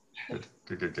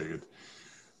 Good.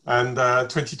 And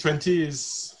 2020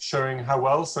 is showing how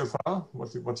well so far?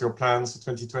 What's your plans for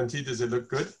 2020? Does it look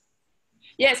good?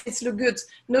 Yes, it looks good.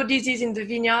 No disease in the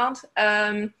vineyard.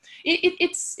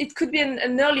 It could be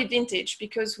an early vintage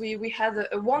because we had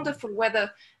a wonderful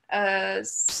weather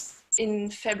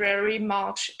in February,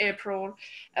 March, April.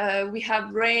 We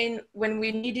have rain when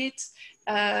we need it.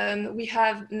 We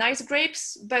have nice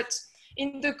grapes, but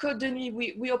in the Côte de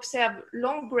Nuits, we observe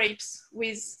long grapes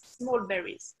with small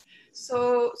berries.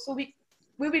 So we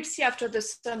will see after the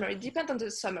summer. It depends on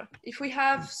the summer. If we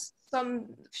have some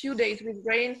few days with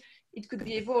rain, it could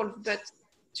be evolved, but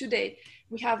today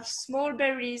we have small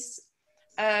berries,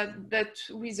 but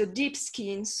with a deep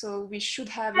skin, so we should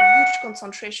have a huge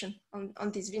concentration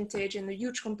on this vintage and a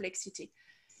huge complexity.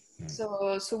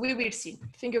 So we will see.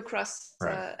 Finger crossed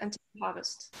until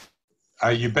harvest.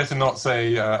 You better not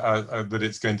say that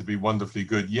it's going to be wonderfully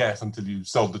good yet until you've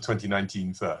sold the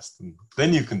 2019 first, and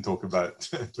then you can talk about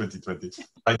 2020.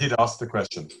 I did ask the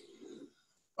question.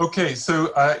 Okay,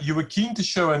 so you were keen to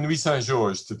show a Nuits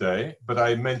Saint-Georges today, but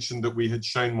I mentioned that we had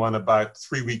shown one about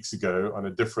 3 weeks ago on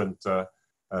a different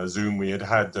Zoom. We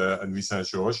had a Nuits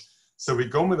Saint-Georges. So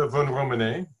we've gone with a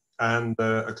Vosne-Romanée and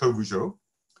a Clos Vougeot.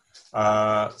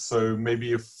 So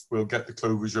maybe if we'll get the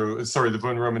Clos Vougeot, sorry, the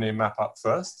Vosne-Romanée map up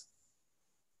first.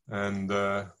 And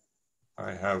I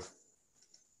have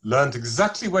learned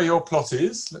exactly where your plot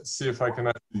is. Let's see if I can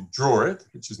actually draw it,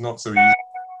 which is not so easy.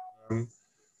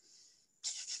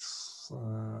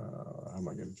 How am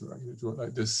I going to draw it? I'm going to draw it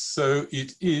like this. So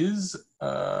it is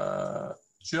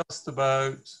just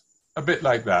about a bit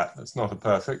like that. That's not a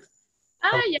perfect.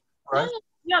 Yeah. Right?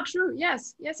 Yeah, true.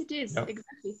 Yes, it is. Yep.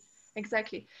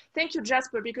 Exactly. Thank you,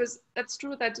 Jasper, because that's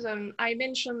true that I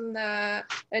mentioned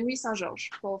Nuit Saint-Georges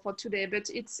for today, but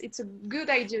it's a good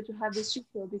idea to have the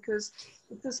Sucho because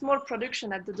it's a small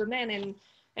production at the domain,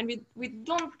 and we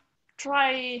don't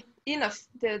try enough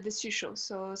the Sucho,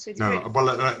 so it's great.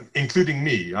 Well, including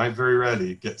me, I very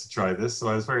rarely get to try this, so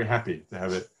I was very happy to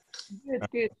have it.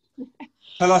 Good.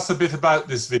 Tell us a bit about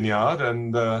this vineyard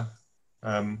and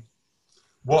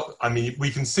we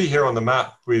can see here on the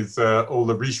map with all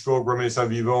the Richebourg, Romanée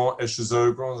Saint-Vivant,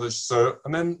 Échezeaux, Grands Échezeaux,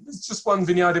 and then there's just one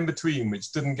vineyard in between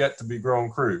which didn't get to be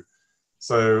Grand Cru.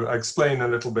 So explain a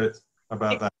little bit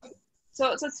about that.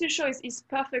 So Sucho is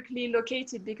perfectly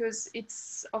located because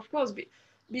it's, of course,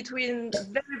 between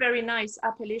very, very nice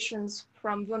appellations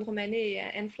from Vosne Romanée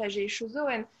and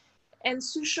Flagey-Échezeaux, and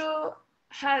Sucho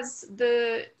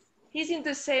he's in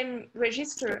the same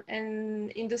register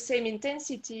and in the same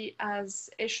intensity as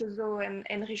Échezeaux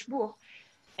and Richebourg.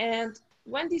 And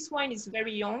when this wine is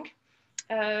very young,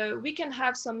 we can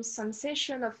have some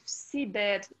sensation of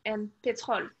seabed and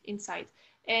petrol inside.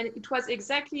 And it was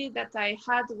exactly that I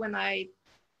had when I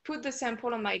put the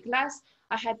sample on my glass.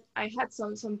 I had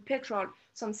some petrol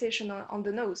sensation on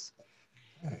the nose.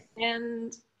 Okay.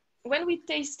 And when we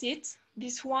taste it,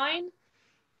 this wine,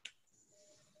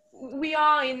 we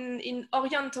are in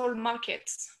Oriental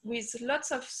markets with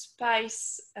lots of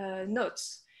spice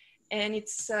notes, and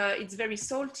it's very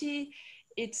salty.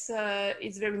 It's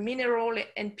very mineral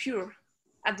and pure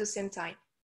at the same time.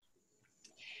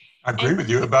 I agree with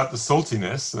you about the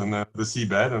saltiness and the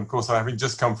seabed. And of course, having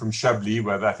just come from Chablis,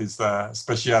 where that is their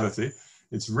speciality,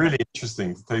 it's really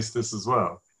interesting to taste this as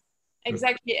well.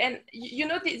 Exactly, and you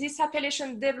know this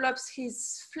appellation develops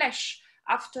his flesh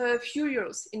after a few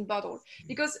years in bottle,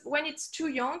 because when it's too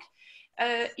young,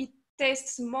 it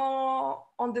tastes more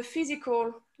on the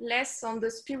physical, less on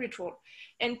the spiritual.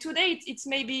 And today it's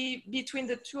maybe between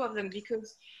the two of them,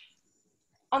 because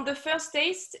on the first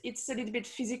taste, it's a little bit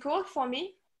physical for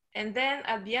me. And then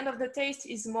at the end of the taste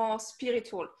is more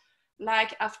spiritual,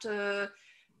 like after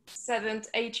 7,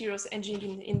 8 years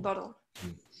aging in bottle.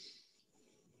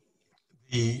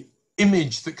 The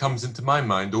image that comes into my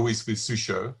mind always with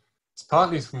Sucho, it's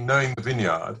partly from knowing the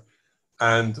vineyard,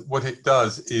 and what it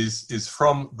does is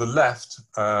from the left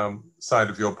side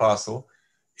of your parcel,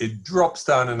 it drops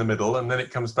down in the middle and then it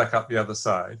comes back up the other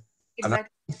side. Exactly. And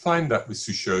I find that with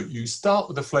Sucho, you start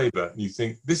with a flavor and you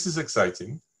think, this is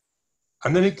exciting,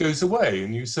 and then it goes away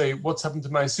and you say, what's happened to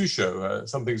my Sucho?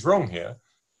 Something's wrong here.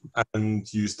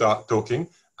 And you start talking,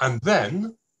 and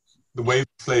then the wave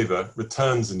of flavor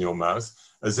returns in your mouth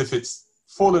as if it's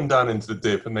fallen down into the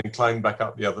dip and then climbed back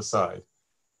up the other side.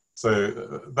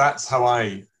 So that's how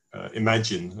I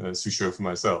imagine Sucho for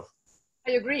myself.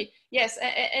 I agree. Yes,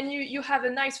 and you have a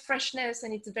nice freshness,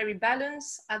 and it's very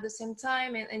balanced at the same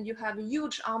time, and you have a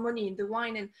huge harmony in the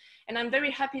wine, and I'm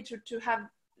very happy to have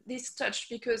this touch,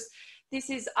 because this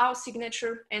is our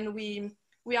signature, and we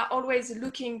are always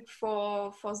looking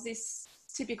for this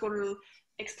typical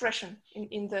expression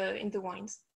in the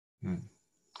wines.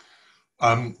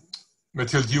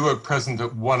 Mathilde, you were present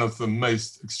at one of the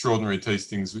most extraordinary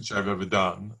tastings which I've ever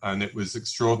done, and it was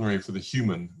extraordinary for the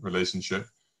human relationship.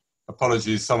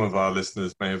 Apologies, some of our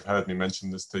listeners may have heard me mention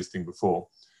this tasting before,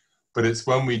 but it's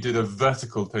when we did a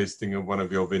vertical tasting of one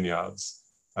of your vineyards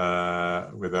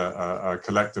with a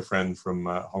collector friend from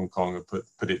Hong Kong who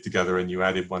put it together, and you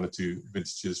added 1 or 2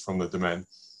 vintages from the domain.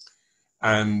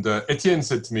 And Etienne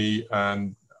said to me,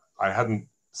 and I hadn't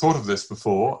thought of this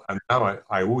before, and now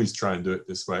I always try and do it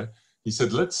this way. He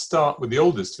said, let's start with the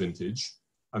oldest vintage,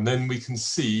 and then we can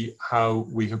see how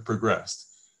we have progressed.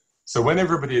 So when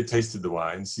everybody had tasted the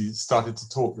wines, he started to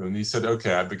talk to them, and he said,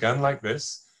 okay, I began like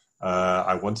this.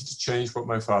 I wanted to change what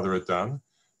my father had done.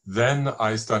 Then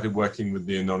I started working with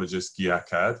the enologist Guy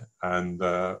Accad, and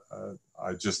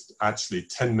I just actually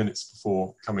 10 minutes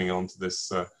before coming on to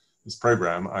this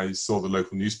program, I saw the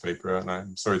local newspaper, and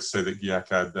I'm sorry to say that Guy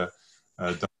Accad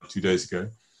died 2 days ago.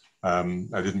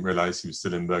 I didn't realize he was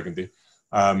still in Burgundy.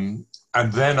 And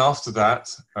then after that,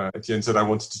 Etienne said I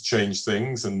wanted to change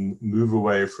things and move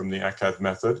away from the Accad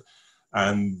method.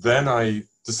 And then I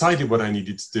decided what I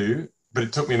needed to do, but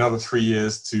it took me another 3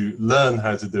 years to learn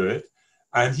how to do it.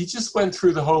 And he just went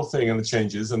through the whole thing and the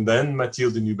changes. And then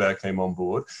Mathilde Nubert came on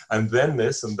board, and then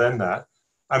this and then that.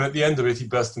 And at the end of it, he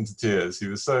burst into tears. He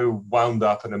was so wound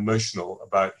up and emotional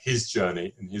about his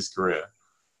journey and his career.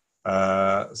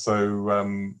 And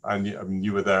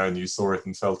you were there and you saw it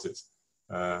and felt it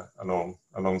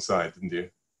alongside, didn't you?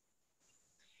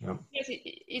 Yeah. Yes,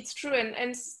 it's true.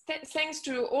 And thanks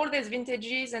to all these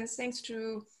vintages and thanks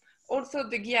to also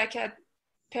the Guaiaca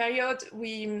period,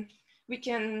 we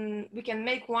can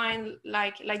make wine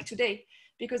like today,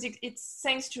 because it's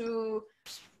thanks to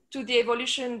the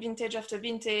evolution vintage after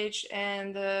vintage,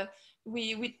 and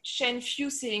we change few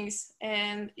things,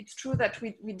 and it's true that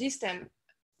we distem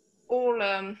all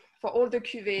for all the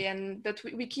cuvée, and that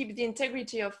we keep the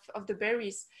integrity of the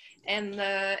berries, and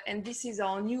this is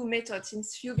our new method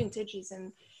since few vintages,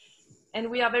 and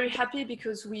we are very happy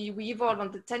because we evolve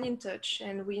on the tannin touch,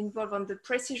 and we evolve on the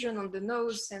precision on the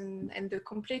nose and the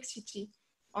complexity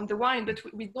on the wine, but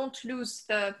we don't lose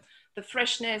the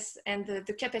freshness and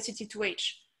the capacity to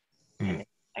age. And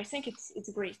I think it's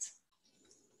great.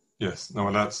 Yes,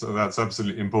 no, that's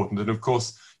absolutely important. And of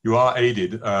course, you are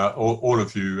aided, all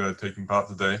of you taking part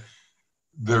today.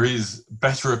 There is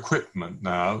better equipment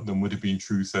now than would have been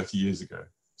true 30 years ago.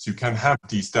 So you can have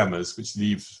destemmers which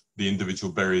leave the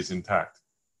individual berries intact.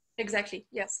 Exactly.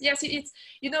 Yes. It's,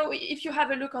 you know, if you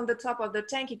have a look on the top of the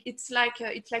tank, it's like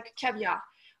caviar.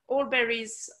 All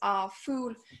berries are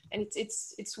full, and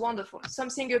it's wonderful.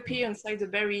 Something appears inside the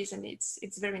berries, and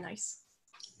it's very nice.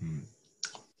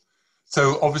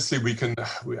 So obviously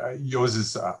yours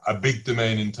is a big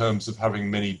domain in terms of having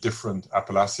many different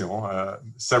appellations,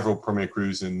 several Premier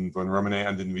Crus in Vosne-Romanée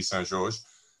and in Nuits Saint-Georges,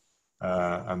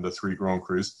 and the 3 Grand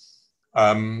Crus.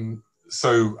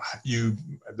 So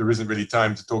there isn't really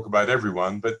time to talk about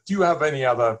everyone, but do you have any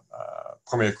other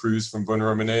Premier Crus from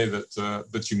Vosne-Romanée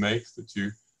that you make, that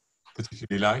you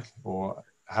particularly like, or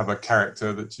have a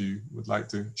character that you would like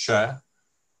to share?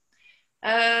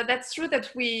 That's true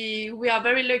that we are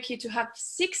very lucky to have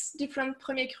 6 different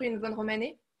Premier Crus in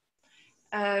Vosne-Romanée.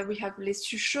 We have les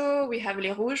Suchots, we have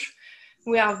les Rouges.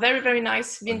 We are very, very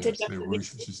nice vintage. Yes, les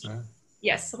Rouges, which is there.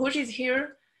 Yes, Rouge is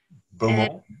here.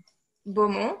 Beaumont.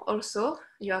 Beaumont also,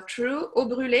 you are true. Au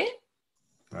Brûlé.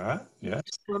 Yes.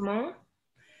 Beaumont.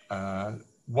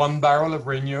 1 barrel of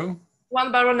Regnault.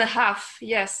 1 barrel and a half,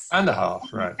 yes. And a half,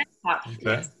 right. Half, okay.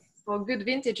 Yes. For good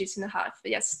vintages and a half,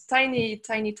 yes. Tiny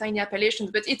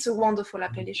appellations, but it's a wonderful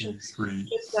appellation. 3,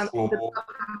 4,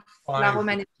 La 5.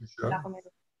 Romanée.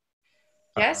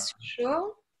 Yes,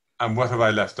 sure. And what have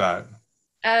I left out?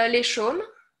 Les Chaumes.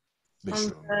 Les on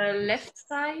Chaumes. the left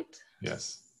side.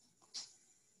 Yes.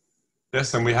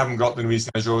 Yes, and we haven't got the Nuits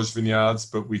Saint-Georges vineyards,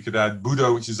 but we could add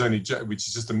Boudot, which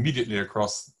is just immediately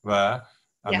across there.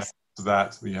 And yes. after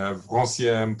that, we have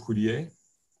Rancière and Proulier.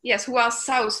 Yes, who are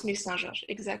south Nuits Saint-Georges,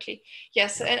 exactly.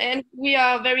 Yes, and we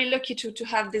are very lucky to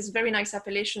have these very nice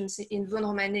appellations in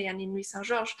Vosne-Romanée and in Nuits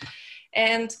Saint-Georges.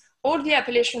 And all the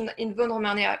appellations in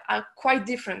Vosne-Romanée are quite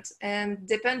different. And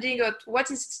depending on what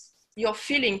is your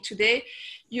feeling today,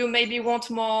 you maybe want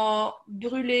more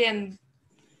Brûlé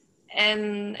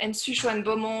and Suchot and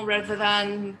Beaumont rather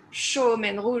than Chaume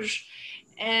and Rouge.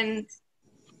 And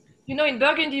you know, in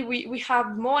Burgundy, we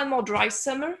have more and more dry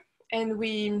summer, and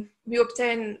we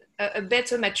obtain a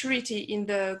better maturity in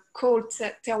the cold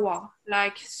terroir,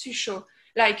 like Suchot,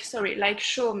 like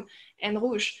Chaume and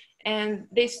Rouge. And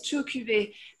these 2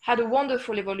 cuvées had a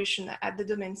wonderful evolution at the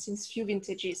domain since few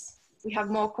vintages. We have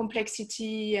more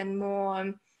complexity and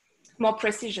more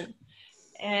precision.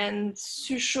 And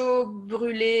Suchot,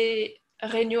 Brûlé,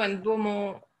 Regnault and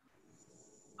Beaumont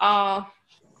are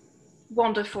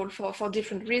wonderful for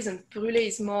different reasons. Brûlé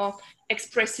is more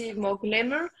expressive, more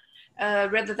glamour,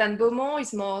 rather than Beaumont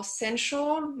is more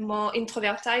sensual, more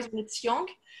introvertized when it's young,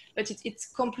 but it's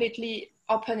completely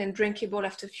open and drinkable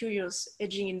after a few years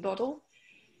aging in bottle.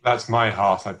 That's my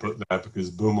heart I put there, because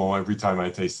Beaumont, every time I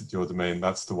tasted your domain,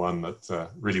 that's the one that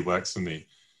really works for me.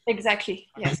 Exactly,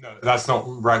 yes. No, that's not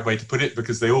the right way to put it,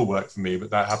 because they all work for me, but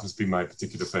that happens to be my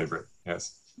particular favorite.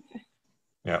 Yes.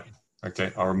 Yeah.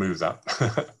 Okay, I'll remove that.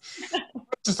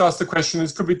 Just ask the question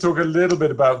is, could we talk a little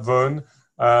bit about Vosne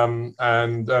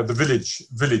and the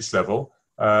village level?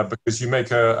 Because you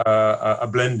make a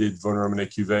blended Vosne-Romanée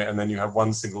cuvée, and then you have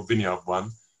one single vineyard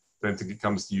one. Don't think it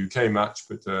comes to UK much,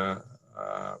 but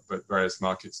various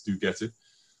markets do get it.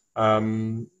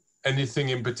 Anything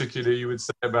in particular you would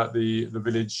say about the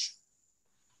village?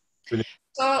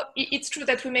 So it's true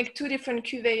that we make 2 different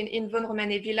cuvées in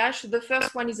Vosne-Romanée village. The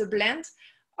first one is a blend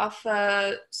of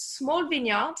a small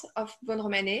vineyard of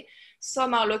Vosne-Romanée.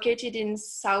 Some are located in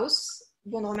south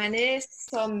Vosne-Romanée,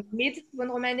 some mid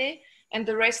Vosne-Romanée, and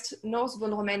the rest north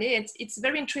Vosne-Romanée. It's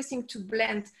very interesting to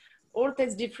blend all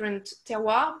these different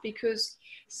terroirs, because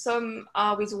some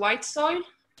are with white soil,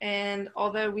 and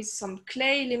other with some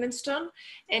clay, limestone.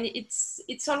 And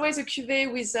it's always a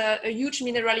cuvée with a huge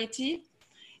minerality.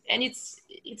 And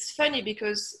it's funny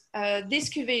because this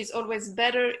cuvée is always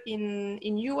better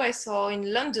in US or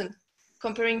in London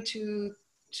comparing to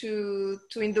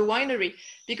in the winery,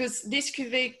 because this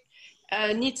cuvée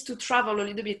needs to travel a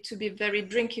little bit to be very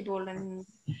drinkable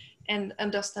and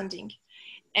understanding.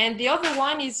 And the other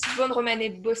one is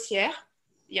Vosne-Romanée Bossière.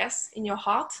 Yes, in your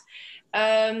heart.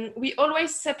 We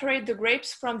always separate the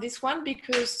grapes from this one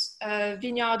because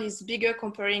vineyard is bigger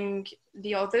comparing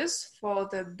the others for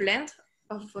the blend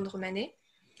of Vosne-Romanée.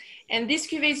 And this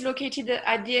cuvée is located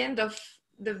at the end of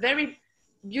the very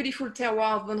beautiful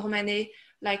terroir of Vosne-Romanée,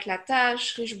 like La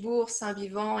Tâche, Richebourg,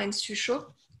 Saint-Vivant, and Suchot.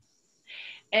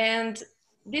 And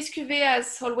this cuvée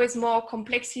has always more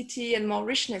complexity and more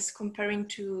richness comparing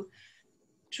to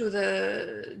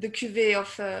the cuvée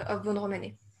of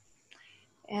Vosne-Romanée.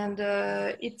 And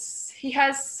he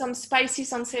has some spicy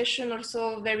sensation,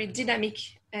 also very dynamic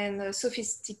and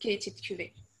sophisticated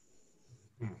cuvée.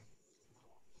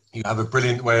 You have a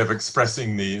brilliant way of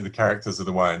expressing the characters of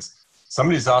the wines.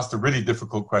 Somebody's asked a really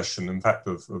difficult question, in fact,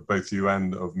 of both you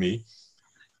and of me.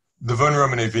 The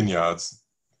Vosne-Romanée vineyards,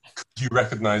 could you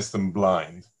recognize them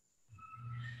blind?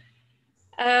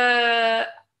 I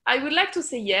would like to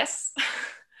say yes,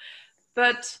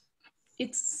 but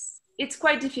it's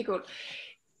quite difficult.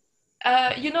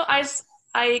 As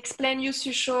I explained,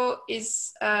 Suchot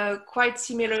is quite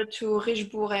similar to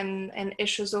Richebourg and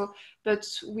Échezeaux, but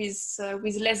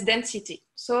with less density.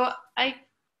 So I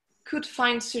could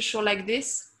find Suchot like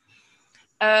this.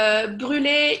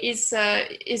 Brûlé is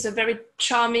a very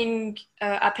charming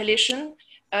appellation.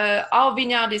 Our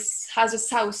vineyard has a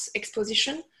south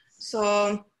exposition,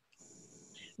 so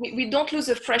we don't lose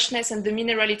the freshness and the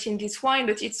minerality in this wine,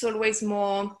 but it's always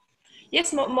more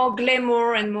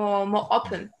glamour and more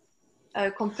open,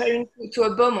 comparing to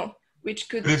a Beaumont, which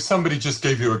could... But if somebody just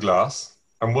gave you a glass,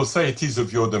 and we'll say it is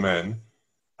of your domain,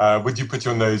 would you put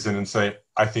your nose in and say,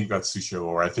 I think that's Suchot,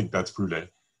 or I think that's Brûlé?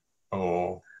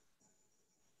 Or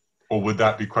would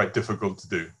that be quite difficult to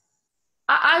do?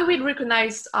 I will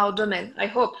recognize our domain, I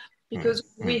hope, because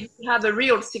we have a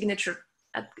real signature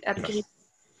at Philippe.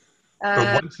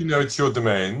 But once you know it's your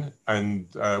domain, and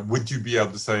would you be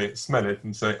able to smell it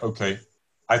and say, okay,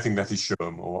 I think that is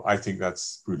Chaume, or I think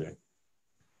that's Brûlé?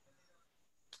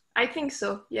 I think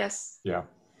so, yes. Yeah.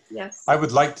 Yes. I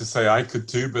would like to say I could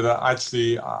too, but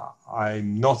actually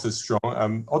I'm not as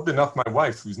strong. Oddly enough, my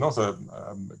wife, who's not a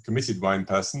committed wine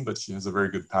person, but she has a very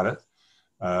good palate,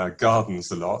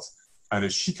 gardens a lot. And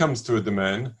if she comes to a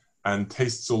domain and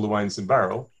tastes all the wines in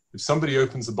barrel, if somebody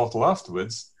opens a bottle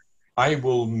afterwards, I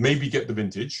will maybe get the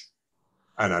vintage,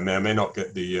 and I may or may not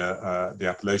get the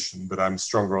appellation, but I'm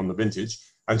stronger on the vintage,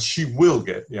 and she will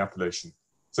get the appellation.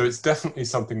 So it's definitely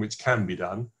something which can be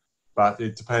done, but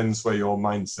it depends where your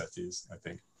mindset is, I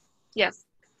think. Yes,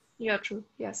 you are true,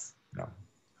 yes. Yeah.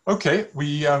 Okay,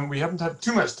 we haven't had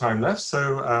too much time left,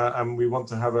 so and we want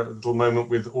to have a little moment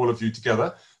with all of you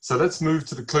together. So let's move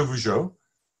to the Clos Vougeot,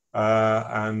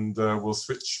 and we'll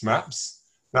switch maps.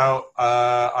 Now,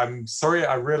 I'm sorry,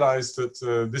 I realized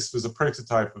that this was a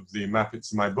prototype of the map.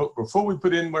 It's in my book before we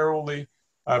put in where all the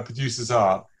producers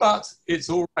are, but it's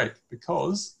all right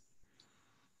because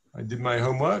I did my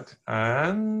homework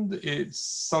and it's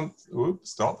something, oops,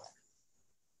 stop.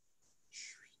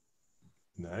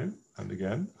 No, and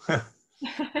again.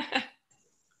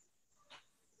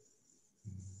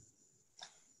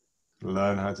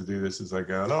 Learn how to do this as I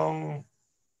go along.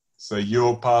 So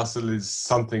your parcel is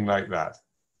something like that.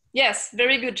 Yes,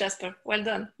 very good, Jasper. Well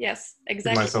done. Yes,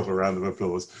 exactly. Give myself a round of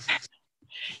applause.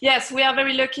 Yes, we are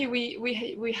very lucky.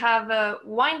 We have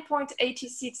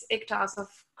 1.86 hectares of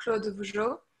Clos de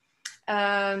Vougeot.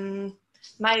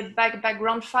 My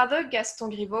grandfather,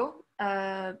 Gaston Griveau,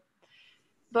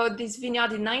 bought this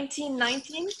vineyard in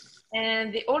 1919,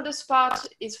 and the oldest part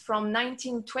is from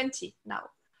 1920 now.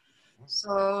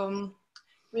 So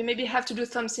we maybe have to do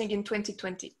something in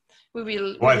 2020. We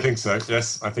will. Well, I think so.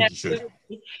 Yes, I think you should.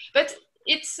 But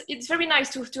it's very nice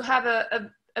to have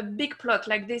a big plot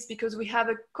like this because we have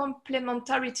a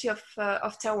complementarity of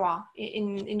terroir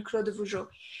in Clos de Vougeot,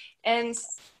 and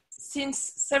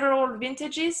since several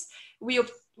vintages we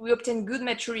obtain good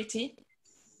maturity,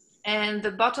 and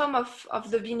the bottom of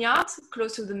the vineyard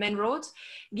close to the main road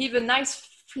give a nice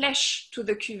flesh to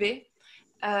the cuvée,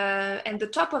 and the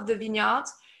top of the vineyard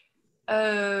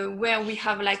where we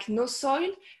have like no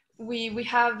soil. We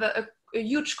have a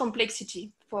huge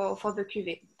complexity for the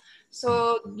cuvée.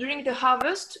 So during the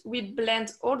harvest, we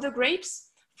blend all the grapes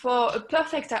for a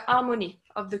perfect harmony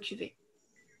of the cuvée.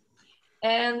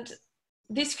 And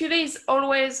this cuvée is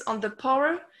always on the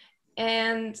poorer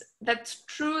And that's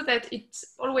true that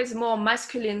it's always more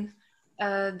masculine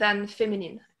than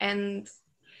feminine. And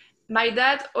my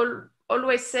dad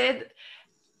always said,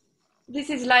 this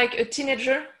is like a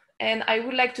teenager and I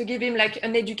would like to give him like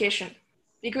an education.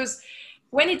 Because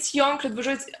when it's young, Clos de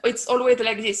Vougeot, it's always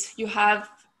like this. You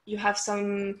have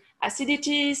some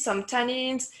acidity, some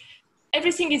tannins,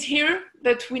 everything is here,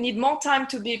 but we need more time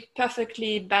to be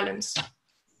perfectly balanced.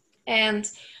 And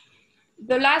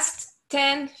the last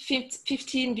 10,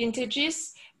 15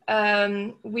 vintages,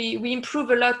 we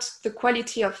improve a lot the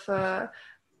quality of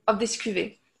this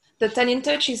cuvée. The tannin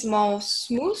touch is more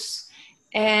smooth,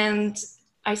 and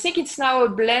I think it's now a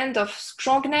blend of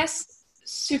strongness,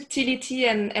 subtlety,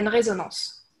 and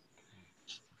resonance.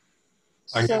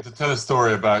 I'm going to tell a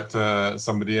story about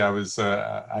somebody. I was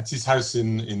at his house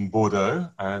in Bordeaux,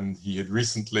 and he had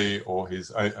recently, or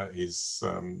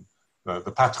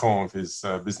the patron of his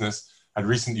business had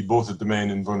recently bought a domain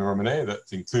in Vosne-Romanée that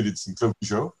included some Clos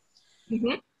Vougeot.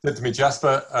 Mm-hmm. Said to me,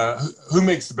 Jasper, who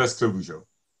makes the best Clos Vougeot?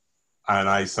 And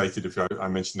I cited, I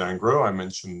mentioned Ingros, I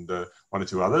mentioned one or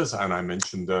two others, and I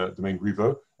mentioned Domaine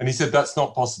Griveau. And he said, that's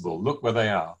not possible. Look where they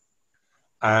are.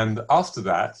 And after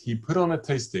that, he put on a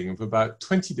tasting of about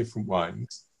 20 different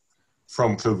wines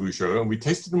from Clos Vougeot, and we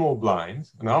tasted them all blind.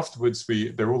 And afterwards,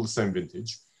 they're all the same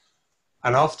vintage.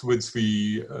 And afterwards,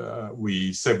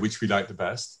 we said which we liked the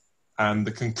best. And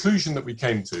the conclusion that we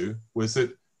came to was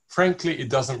that, frankly, it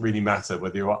doesn't really matter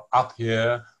whether you're up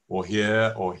here or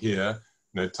here or here,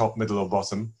 top, middle, or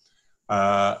bottom.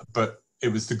 But it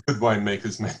was the good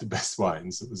winemakers made the best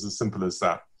wines. It was as simple as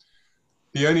that.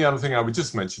 The only other thing I would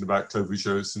just mention about Clos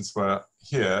Vougeot, since we're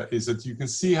here, is that you can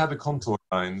see how the contour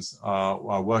lines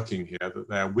are working here, that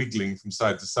they're wiggling from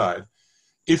side to side.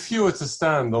 If you were to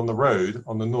stand on the road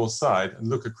on the north side and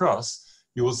look across,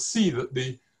 you will see that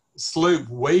the slope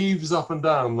waves up and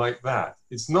down like that.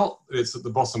 It's not that it's at the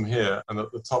bottom here and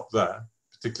at the top there,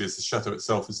 particularly as the chateau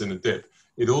itself is in a dip.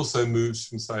 It also moves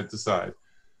from side to side.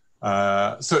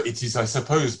 So it is, I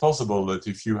suppose, possible that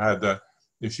if you had a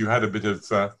bit of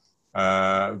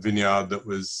vineyard that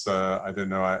was, I don't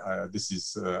know, this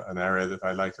is an area that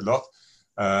I like a lot,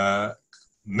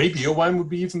 maybe your wine would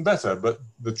be even better. But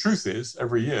the truth is,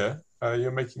 every year,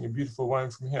 you're making a beautiful wine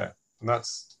from here. And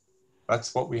that's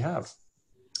what we have.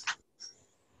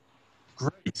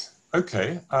 Great.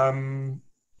 Okay.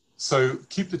 So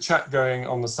keep the chat going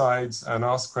on the sides and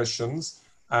ask questions.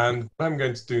 And what I'm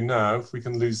going to do now, if we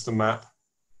can lose the map,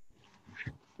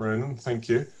 Ronan, thank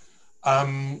you.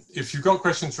 If you've got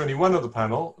questions for any one of the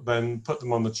panel, then put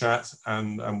them on the chat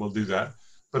and we'll do that.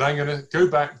 But I'm going to go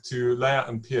back to Léa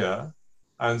and Pierre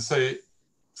and say,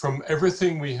 from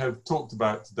everything we have talked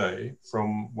about today,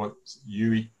 from what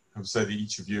you have said,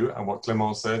 each of you, and what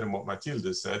Clément said and what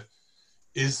Mathilde said,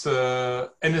 is there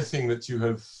anything that you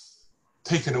have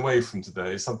taken away from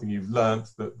today, something you've learned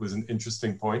that was an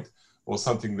interesting point, or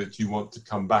something that you want to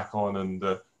come back on and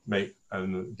make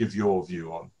and give your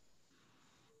view on?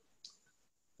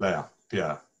 Léa,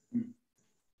 Pierre,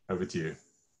 over to you.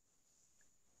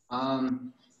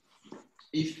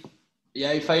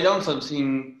 If I learned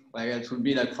something, like it would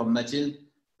be like from Mathilde,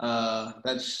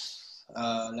 that's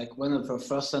like one of her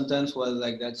first sentence was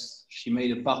like that she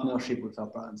made a partnership with her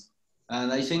parents.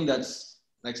 And I think that's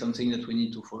like something that we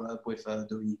need to follow up with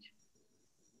Dominique.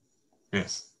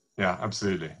 Yes, yeah,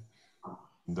 absolutely.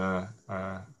 And,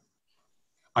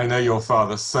 I know your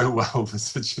father so well for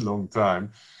such a long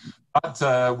time.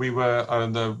 But we were,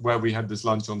 where we had this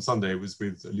lunch on Sunday was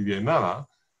with Olivier Malin,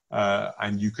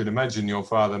 and you can imagine your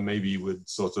father maybe would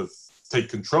sort of take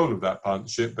control of that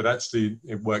partnership, but actually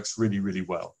it works really, really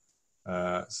well.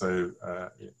 So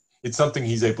it's something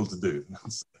he's able to do,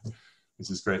 which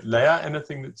is great. Léa,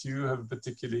 anything that you have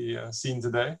particularly seen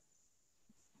today?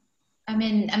 I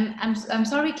mean, I'm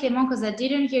sorry, Clément, because I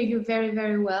didn't hear you very,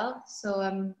 very well,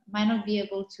 so might not be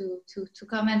able to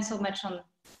comment so much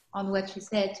on what you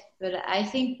said. But I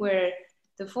think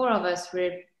the four of us,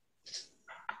 we're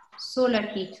so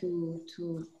lucky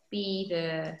to be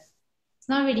it's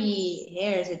not really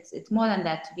heirs, it's more than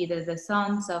that, to be the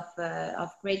sons of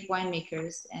great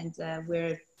winemakers. And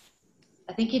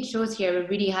I think it shows here, we're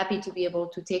really happy to be able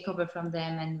to take over from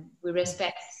them, and we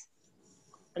respect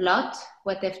a lot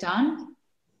what they've done.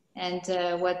 And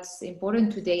what's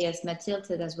important today, as Mathilde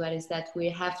said as well, is that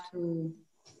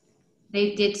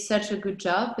they did such a good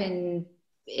job in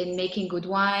making good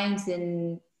wines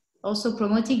and also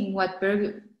promoting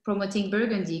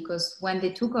Burgundy, because when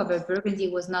they took over, Burgundy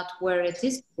was not where it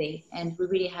is today. And we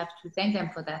really have to thank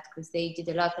them for that, because they did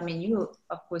a lot. I mean, you,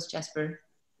 of course, Jasper,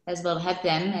 as well helped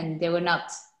them, and they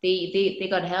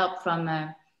got help from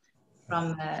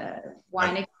from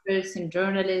wine experts and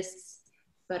journalists.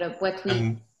 But what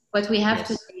we have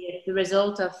today is the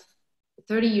result of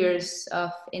 30 years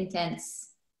of intense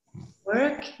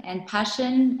work and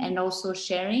passion and also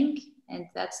sharing. And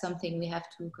that's something we have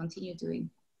to continue doing.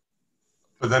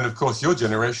 But then, of course, your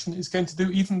generation is going to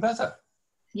do even better.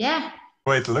 Yeah.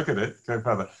 Way to look at it. Go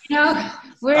further.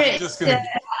 We're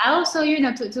also,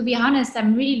 to be honest,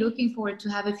 I'm really looking forward to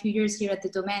have a few years here at the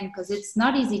Domaine, because it's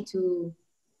not easy to,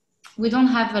 we don't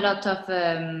have a lot of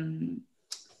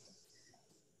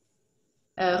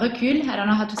recul. I don't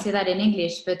know how to say that in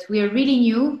English, but we are really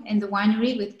new in the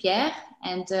winery with Pierre.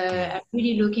 And I'm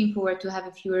really looking forward to have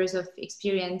a few years of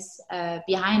experience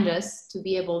behind us to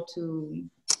be able to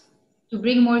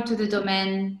bring more to the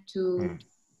Domaine, to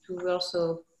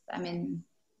also,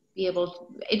 be able to,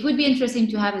 it would be interesting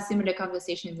to have a similar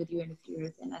conversation with you in a few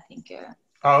years. And I think...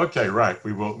 Oh, okay, right.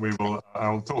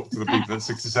 I'll talk to the people at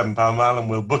 67 Pall Mall and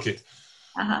we'll book it.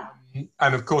 Uh-huh.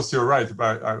 And of course, you're right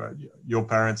about your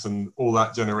parents, and all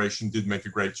that generation did make a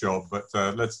great job. But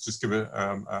let's just give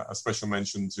a special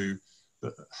mention to,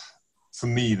 for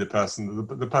me, the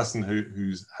person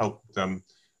who's helped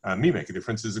me make a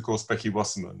difference is, of course, Becky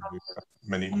Wasserman, who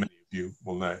many of you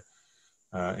will know,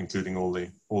 including all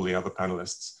the other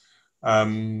panelists.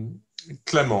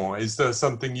 Clément, is there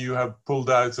something you have pulled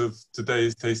out of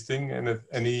today's tasting, and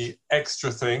any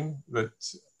extra thing that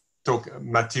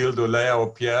Mathilde, Léa,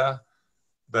 or Pierre,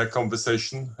 their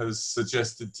conversation has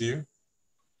suggested to you?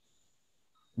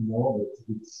 No,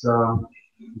 it's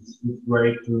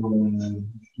great to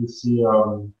see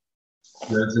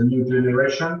there's a new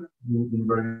generation in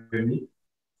Burgundy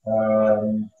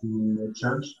to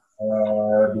change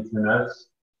between us,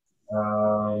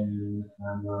 and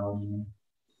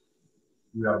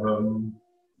we have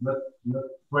not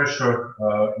pressure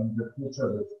in the future,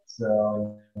 but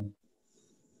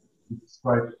it's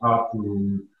quite hard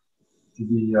to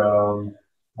be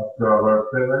after our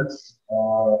parents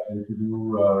and to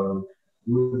do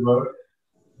good work,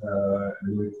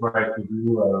 and we try to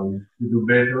do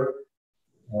better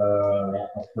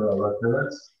after our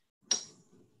parents.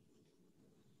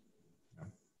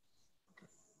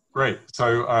 Great. So,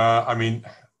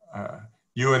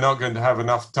 you are not going to have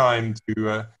enough time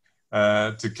to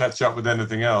catch up with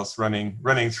anything else running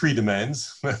 3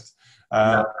 domains.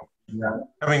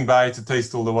 Coming by to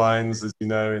taste all the wines, as you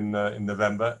know, in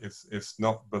November, if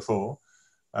not before.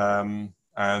 And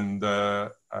I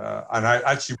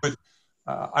actually would.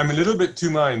 I'm a little bit two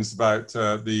minds about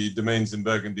the domains in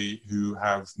Burgundy who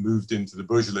have moved into the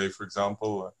Beaujolais, for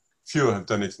example. Fewer have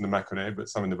done it in the Mâconnais, but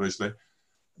some in the Beaujolais.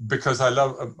 Because I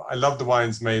love the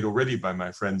wines made already by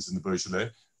my friends in the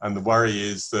Beaujolais, and the worry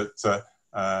is that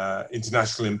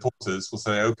international importers will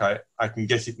say, okay, I can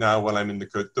get it now while I'm in the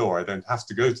Côte d'Or. I don't have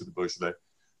to go to the Beaujolais.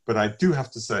 But I do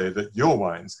have to say that your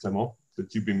wines, Clément,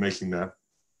 that you've been making there,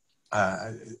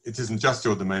 it isn't just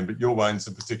your domain, but your wines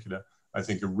in particular, I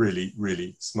think are really,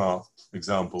 really smart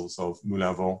examples of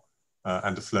Moulin Vent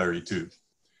and de Fleury too.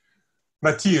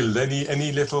 Mathilde,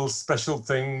 any little special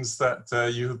things that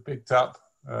you have picked up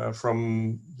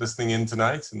from listening in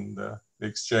tonight and the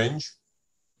exchange?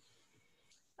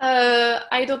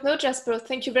 I don't know, Jasper.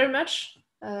 Thank you very much.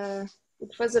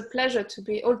 It was a pleasure to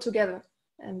be all together,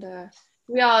 and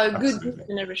we are a good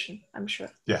generation, I'm sure.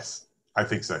 Yes, I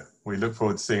think so. We look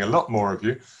forward to seeing a lot more of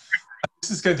you.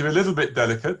 This is going to be a little bit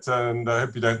delicate, and I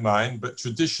hope you don't mind, but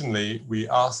traditionally we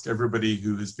ask everybody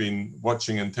who has been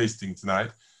watching and tasting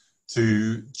tonight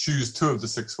to choose 2 of the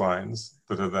 6 wines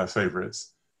that are their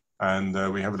favorites. And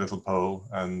we have a little poll,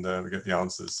 and we get the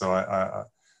answers. So I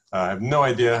have no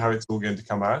idea how it's all going to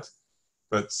come out.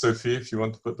 But Sophie, if you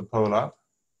want to put the poll up.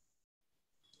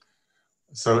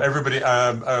 So everybody,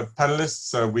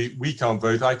 panelists, we can't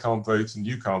vote, I can't vote, and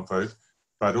you can't vote.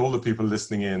 But all the people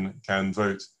listening in can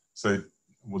vote. So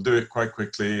we'll do it quite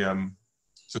quickly.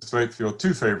 Just vote for your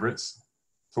 2 favorites,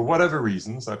 for whatever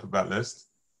reasons, out of that list.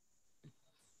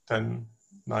 10,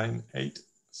 9, 8,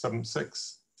 7,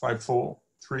 6, 5, 4,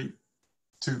 3,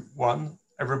 2, 1.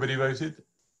 Everybody voted.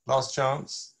 Last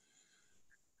chance.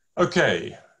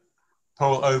 Okay.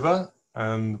 Poll over,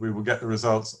 and we will get the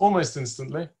results almost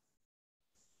instantly.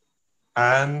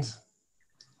 And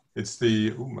it's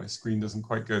the, oh, my screen doesn't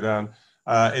quite go down.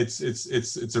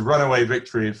 It's a runaway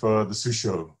victory for the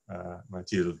Souchot,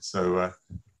 Mathilde. So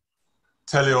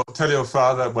tell your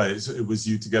father. Well, it was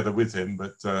you together with him,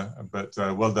 but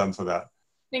well done for that.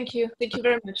 Thank you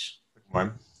very much.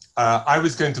 I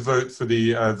was going to vote for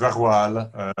the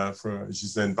Varoile for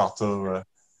Ghislaine Barthaud,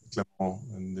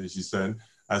 Clément, and Ghislaine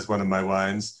as one of my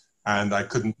wines, and I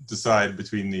couldn't decide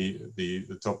between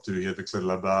the top 2 here, the Clos de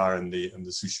la Barre and the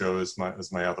Souchot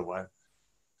as my other wine.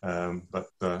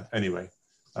 Anyway,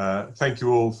 thank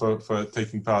you all for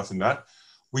taking part in that.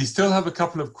 We still have a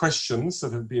couple of questions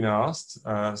that have been asked,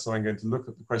 so I'm going to look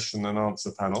at the question and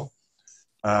answer panel.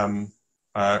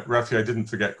 Rafi, I didn't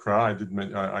forget Cra. I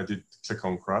did click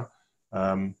on Cra.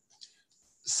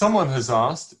 Someone has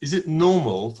asked, is it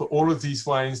normal for all of these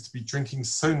wines to be drinking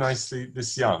so nicely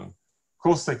this young? Of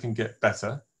course they can get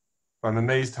better, but I'm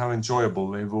amazed how enjoyable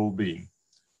they've all been.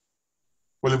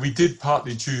 Well, we did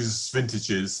partly choose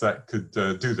vintages that could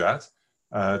do that.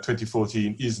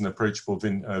 2014 is an approachable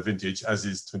vintage, as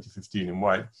is 2015 in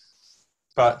white.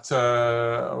 But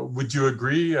would you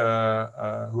agree,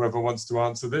 whoever wants to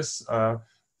answer this,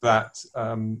 that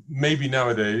maybe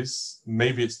nowadays,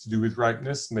 maybe it's to do with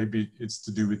ripeness, maybe it's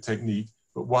to do with technique,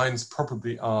 but wines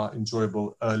probably are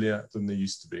enjoyable earlier than they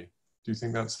used to be. Do you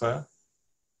think that's fair?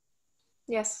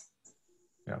 Yes.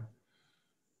 Yeah.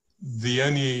 The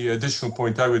only additional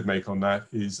point I would make on that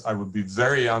is I would be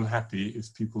very unhappy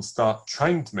if people start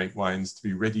trying to make wines to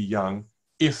be ready young,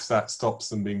 if that stops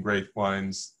them being great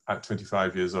wines at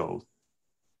 25 years old.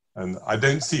 And I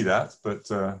don't see that, but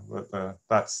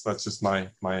that's just my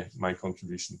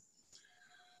contribution.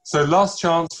 So last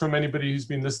chance from anybody who's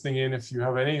been listening in, if you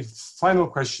have any final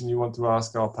question you want to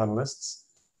ask our panelists.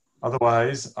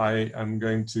 Otherwise, I am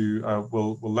going to,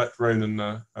 we'll let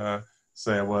Ronan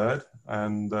say a word.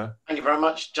 And thank you very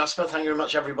much, Jasper. Thank you very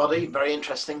much, everybody. Very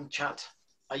interesting chat.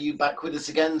 Are you back with us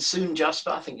again soon,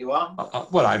 Jasper? I think you are.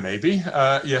 Well, I may be.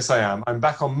 Yes, I am. I'm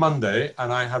back on Monday,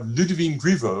 and I have Ludivine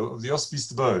Griveau of the Hospice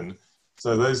de Beaune.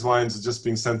 So those wines are just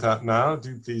being sent out now.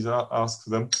 Do please ask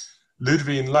for them.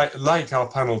 Ludivine, like our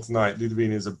panel tonight,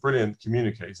 Ludivine is a brilliant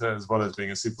communicator as well as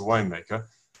being a super winemaker.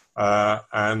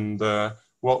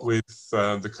 What with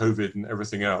the COVID and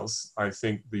everything else, I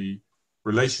think the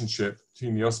relationship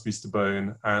between the Hospice de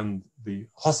Beaune and the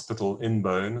hospital in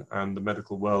Beaune and the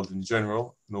medical world in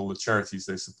general and all the charities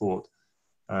they support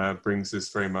brings this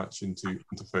very much into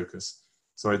focus.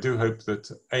 So I do hope that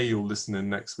A, you'll listen in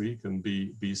next week, and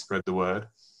B, spread the word.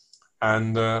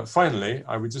 And finally,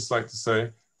 I would just like to say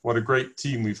what a great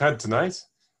team we've had tonight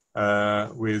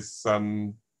with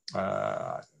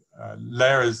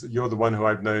Lara, you're the one who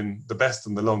I've known the best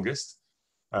and the longest.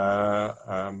 Pierre,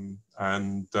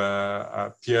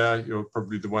 you're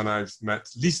probably the one I've met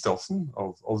least often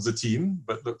of the team,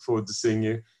 but look forward to seeing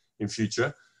you in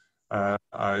future.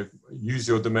 I use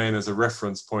your domain as a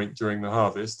reference point during the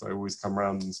harvest. I always come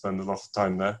around and spend a lot of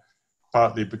time there,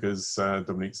 partly because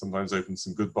Dominique sometimes opens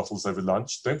some good bottles over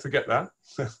lunch. Don't forget that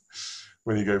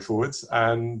when you go forwards.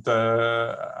 And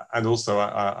also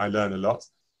I learn a lot.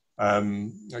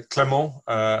 Clément,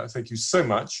 thank you so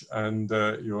much, and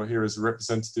you're here as a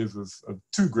representative of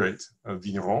two great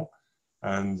vignerons,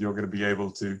 and you're going to be able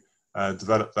to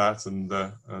develop that and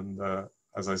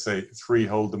as I say, 3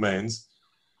 whole domains.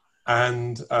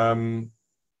 And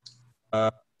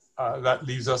that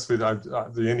leaves us with,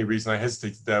 the only reason I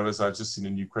hesitated there was I've just seen a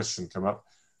new question come up.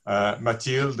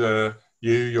 Mathilde,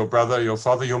 you, your brother, your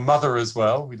father, your mother as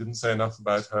well, we didn't say enough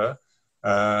about her.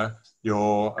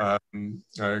 Your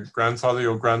grandfather,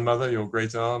 your grandmother, your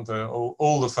great aunt,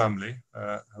 all the family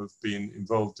have been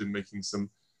involved in making some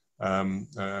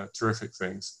terrific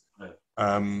things.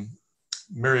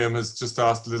 Miriam has just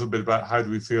asked a little bit about how do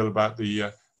we feel about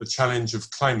the challenge of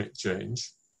climate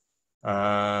change.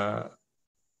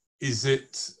 Is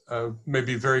it,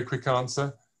 maybe a very quick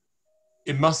answer,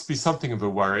 it must be something of a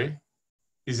worry.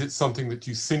 Is it something that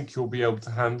you think you'll be able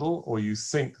to handle, or you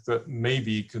think that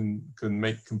maybe can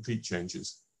make complete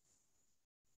changes?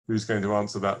 Who's going to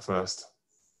answer that first?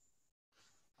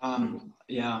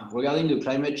 Yeah, regarding the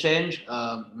climate change,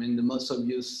 I mean, the most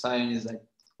obvious sign is that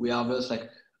we harvest like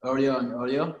earlier and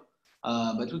earlier,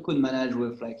 but we could manage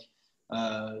with like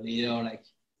later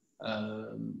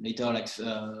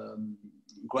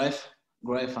Greff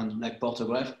and like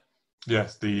Porter-Greff.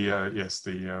 Yes, what do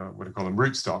you call them?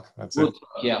 Rootstock. That's it.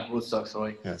 Yeah, rootstock.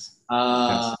 Sorry. Yes.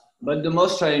 Yes. But the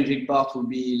most challenging part would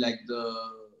be like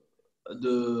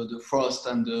the frost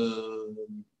and the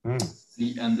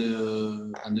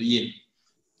yield.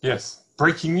 Yes.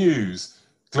 Breaking news: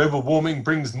 global warming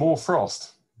brings more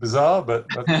frost. Bizarre, but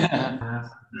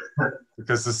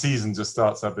because the season just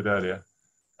starts a bit earlier.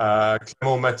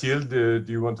 Clément, Mathilde,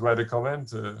 do you want to add a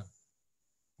comment?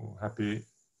 Happy?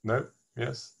 No.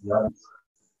 Yes. Yeah,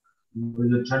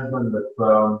 with the changement that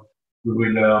we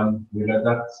will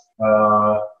adapt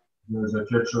the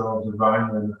culture of the vine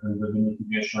and the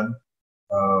vinification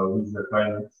with the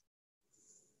climate.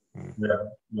 We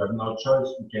have no choice.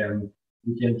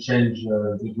 We can change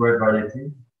the grape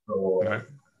variety, so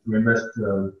we must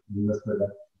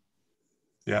adapt.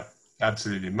 Yeah,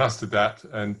 Absolutely, must adapt.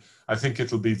 And I think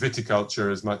it'll be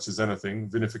viticulture as much as anything.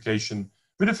 Vinification.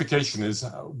 Vinification is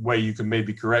where you can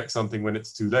maybe correct something when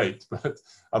it's too late, but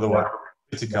otherwise,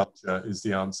 viticulture is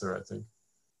the answer, I think.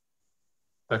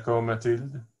 D'accord,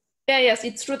 Mathilde? Yeah, yes,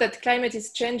 it's true that climate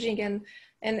is changing,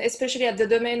 and especially at the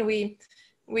domain, we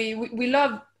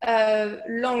love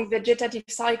long vegetative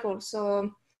cycles.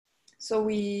 So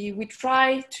we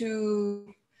try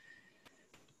to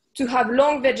have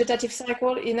long vegetative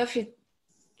cycle enough.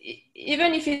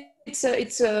 Even if it's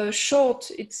a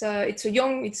short, it's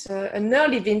an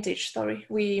early vintage. Sorry,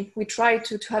 we try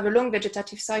to have a long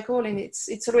vegetative cycle, and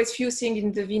it's always fusing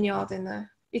in the vineyard, and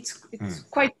it's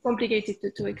quite complicated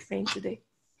to explain today.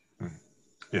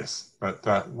 Yes, but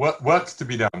work to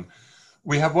be done.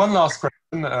 We have one last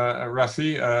question,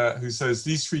 Rafi, who says,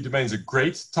 these three domains are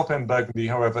great. Top-end Burgundy,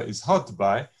 however, is hard to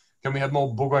buy. Can we have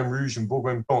more Bourgogne Rouge and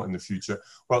Bourgogne Blanc in the future?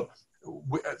 Well,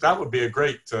 that would be a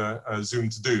great Zoom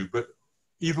to do. But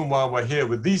even while we're here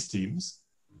with these teams,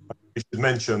 we should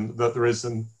mention that there is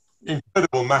an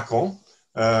incredible Macon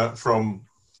from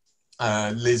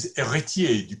Les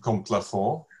Héritiers du Comte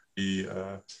Lafon,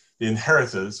 the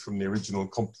inheritors from the original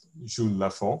Comte Jules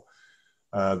Lafon,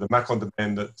 the Macon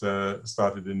domain that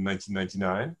started in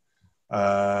 1999.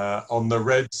 On the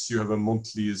reds, you have a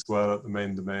Montely as well at the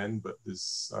main domain, but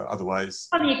there's otherwise.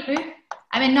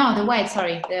 I mean, no, the white,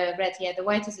 sorry, the red, yeah, the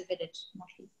white is a village,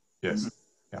 mostly. Yes,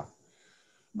 yeah.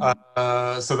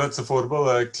 So that's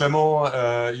affordable.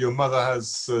 Clément, your mother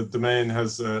has, domain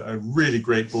has a really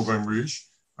great Bourgogne Rouge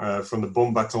from the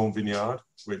Bon Bâton vineyard,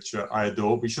 which I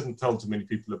adore. We shouldn't tell too many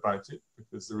people about it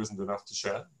because there isn't enough to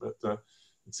share, but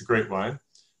it's a great wine.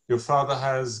 Your father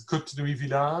has Côte de Nuit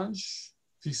Village,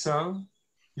 Fissin.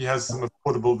 He has some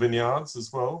affordable vineyards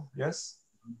as well, yes?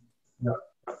 Yeah.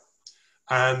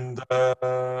 And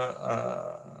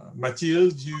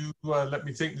Mathilde, you let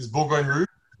me think, there's Bourgogne Rouge,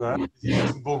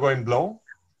 there's Bourgogne Blanc.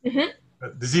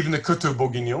 There's even the Coteau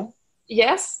Bourguignon.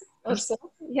 Yes, also,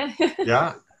 yeah.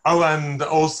 Yeah. Oh, and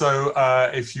also,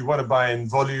 if you want to buy in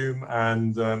volume,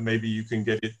 and maybe you can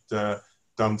get it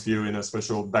done for you in a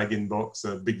special bag-in box,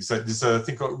 a big set. There's a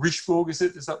thing called Richebourg, is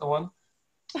it? Is that the one?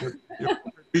 Your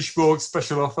Richebourg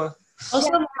special offer?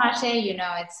 Also, Marché, you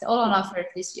know, it's all on offer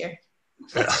this year.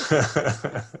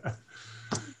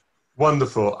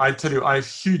 Wonderful. I tell you, I've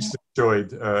hugely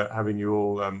enjoyed having you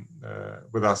all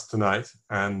with us tonight.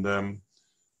 And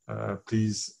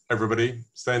please, everybody,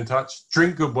 stay in touch.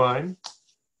 Drink good wine.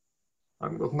 I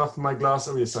haven't got enough in my glass.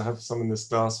 Oh, yes, I have some in this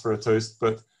glass for a toast.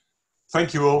 But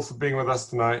thank you all for being with us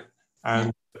tonight.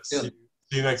 And see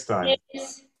you next time.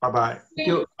 Yes. Bye-bye. Thank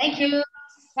you. Thank you.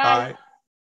 Bye. Bye.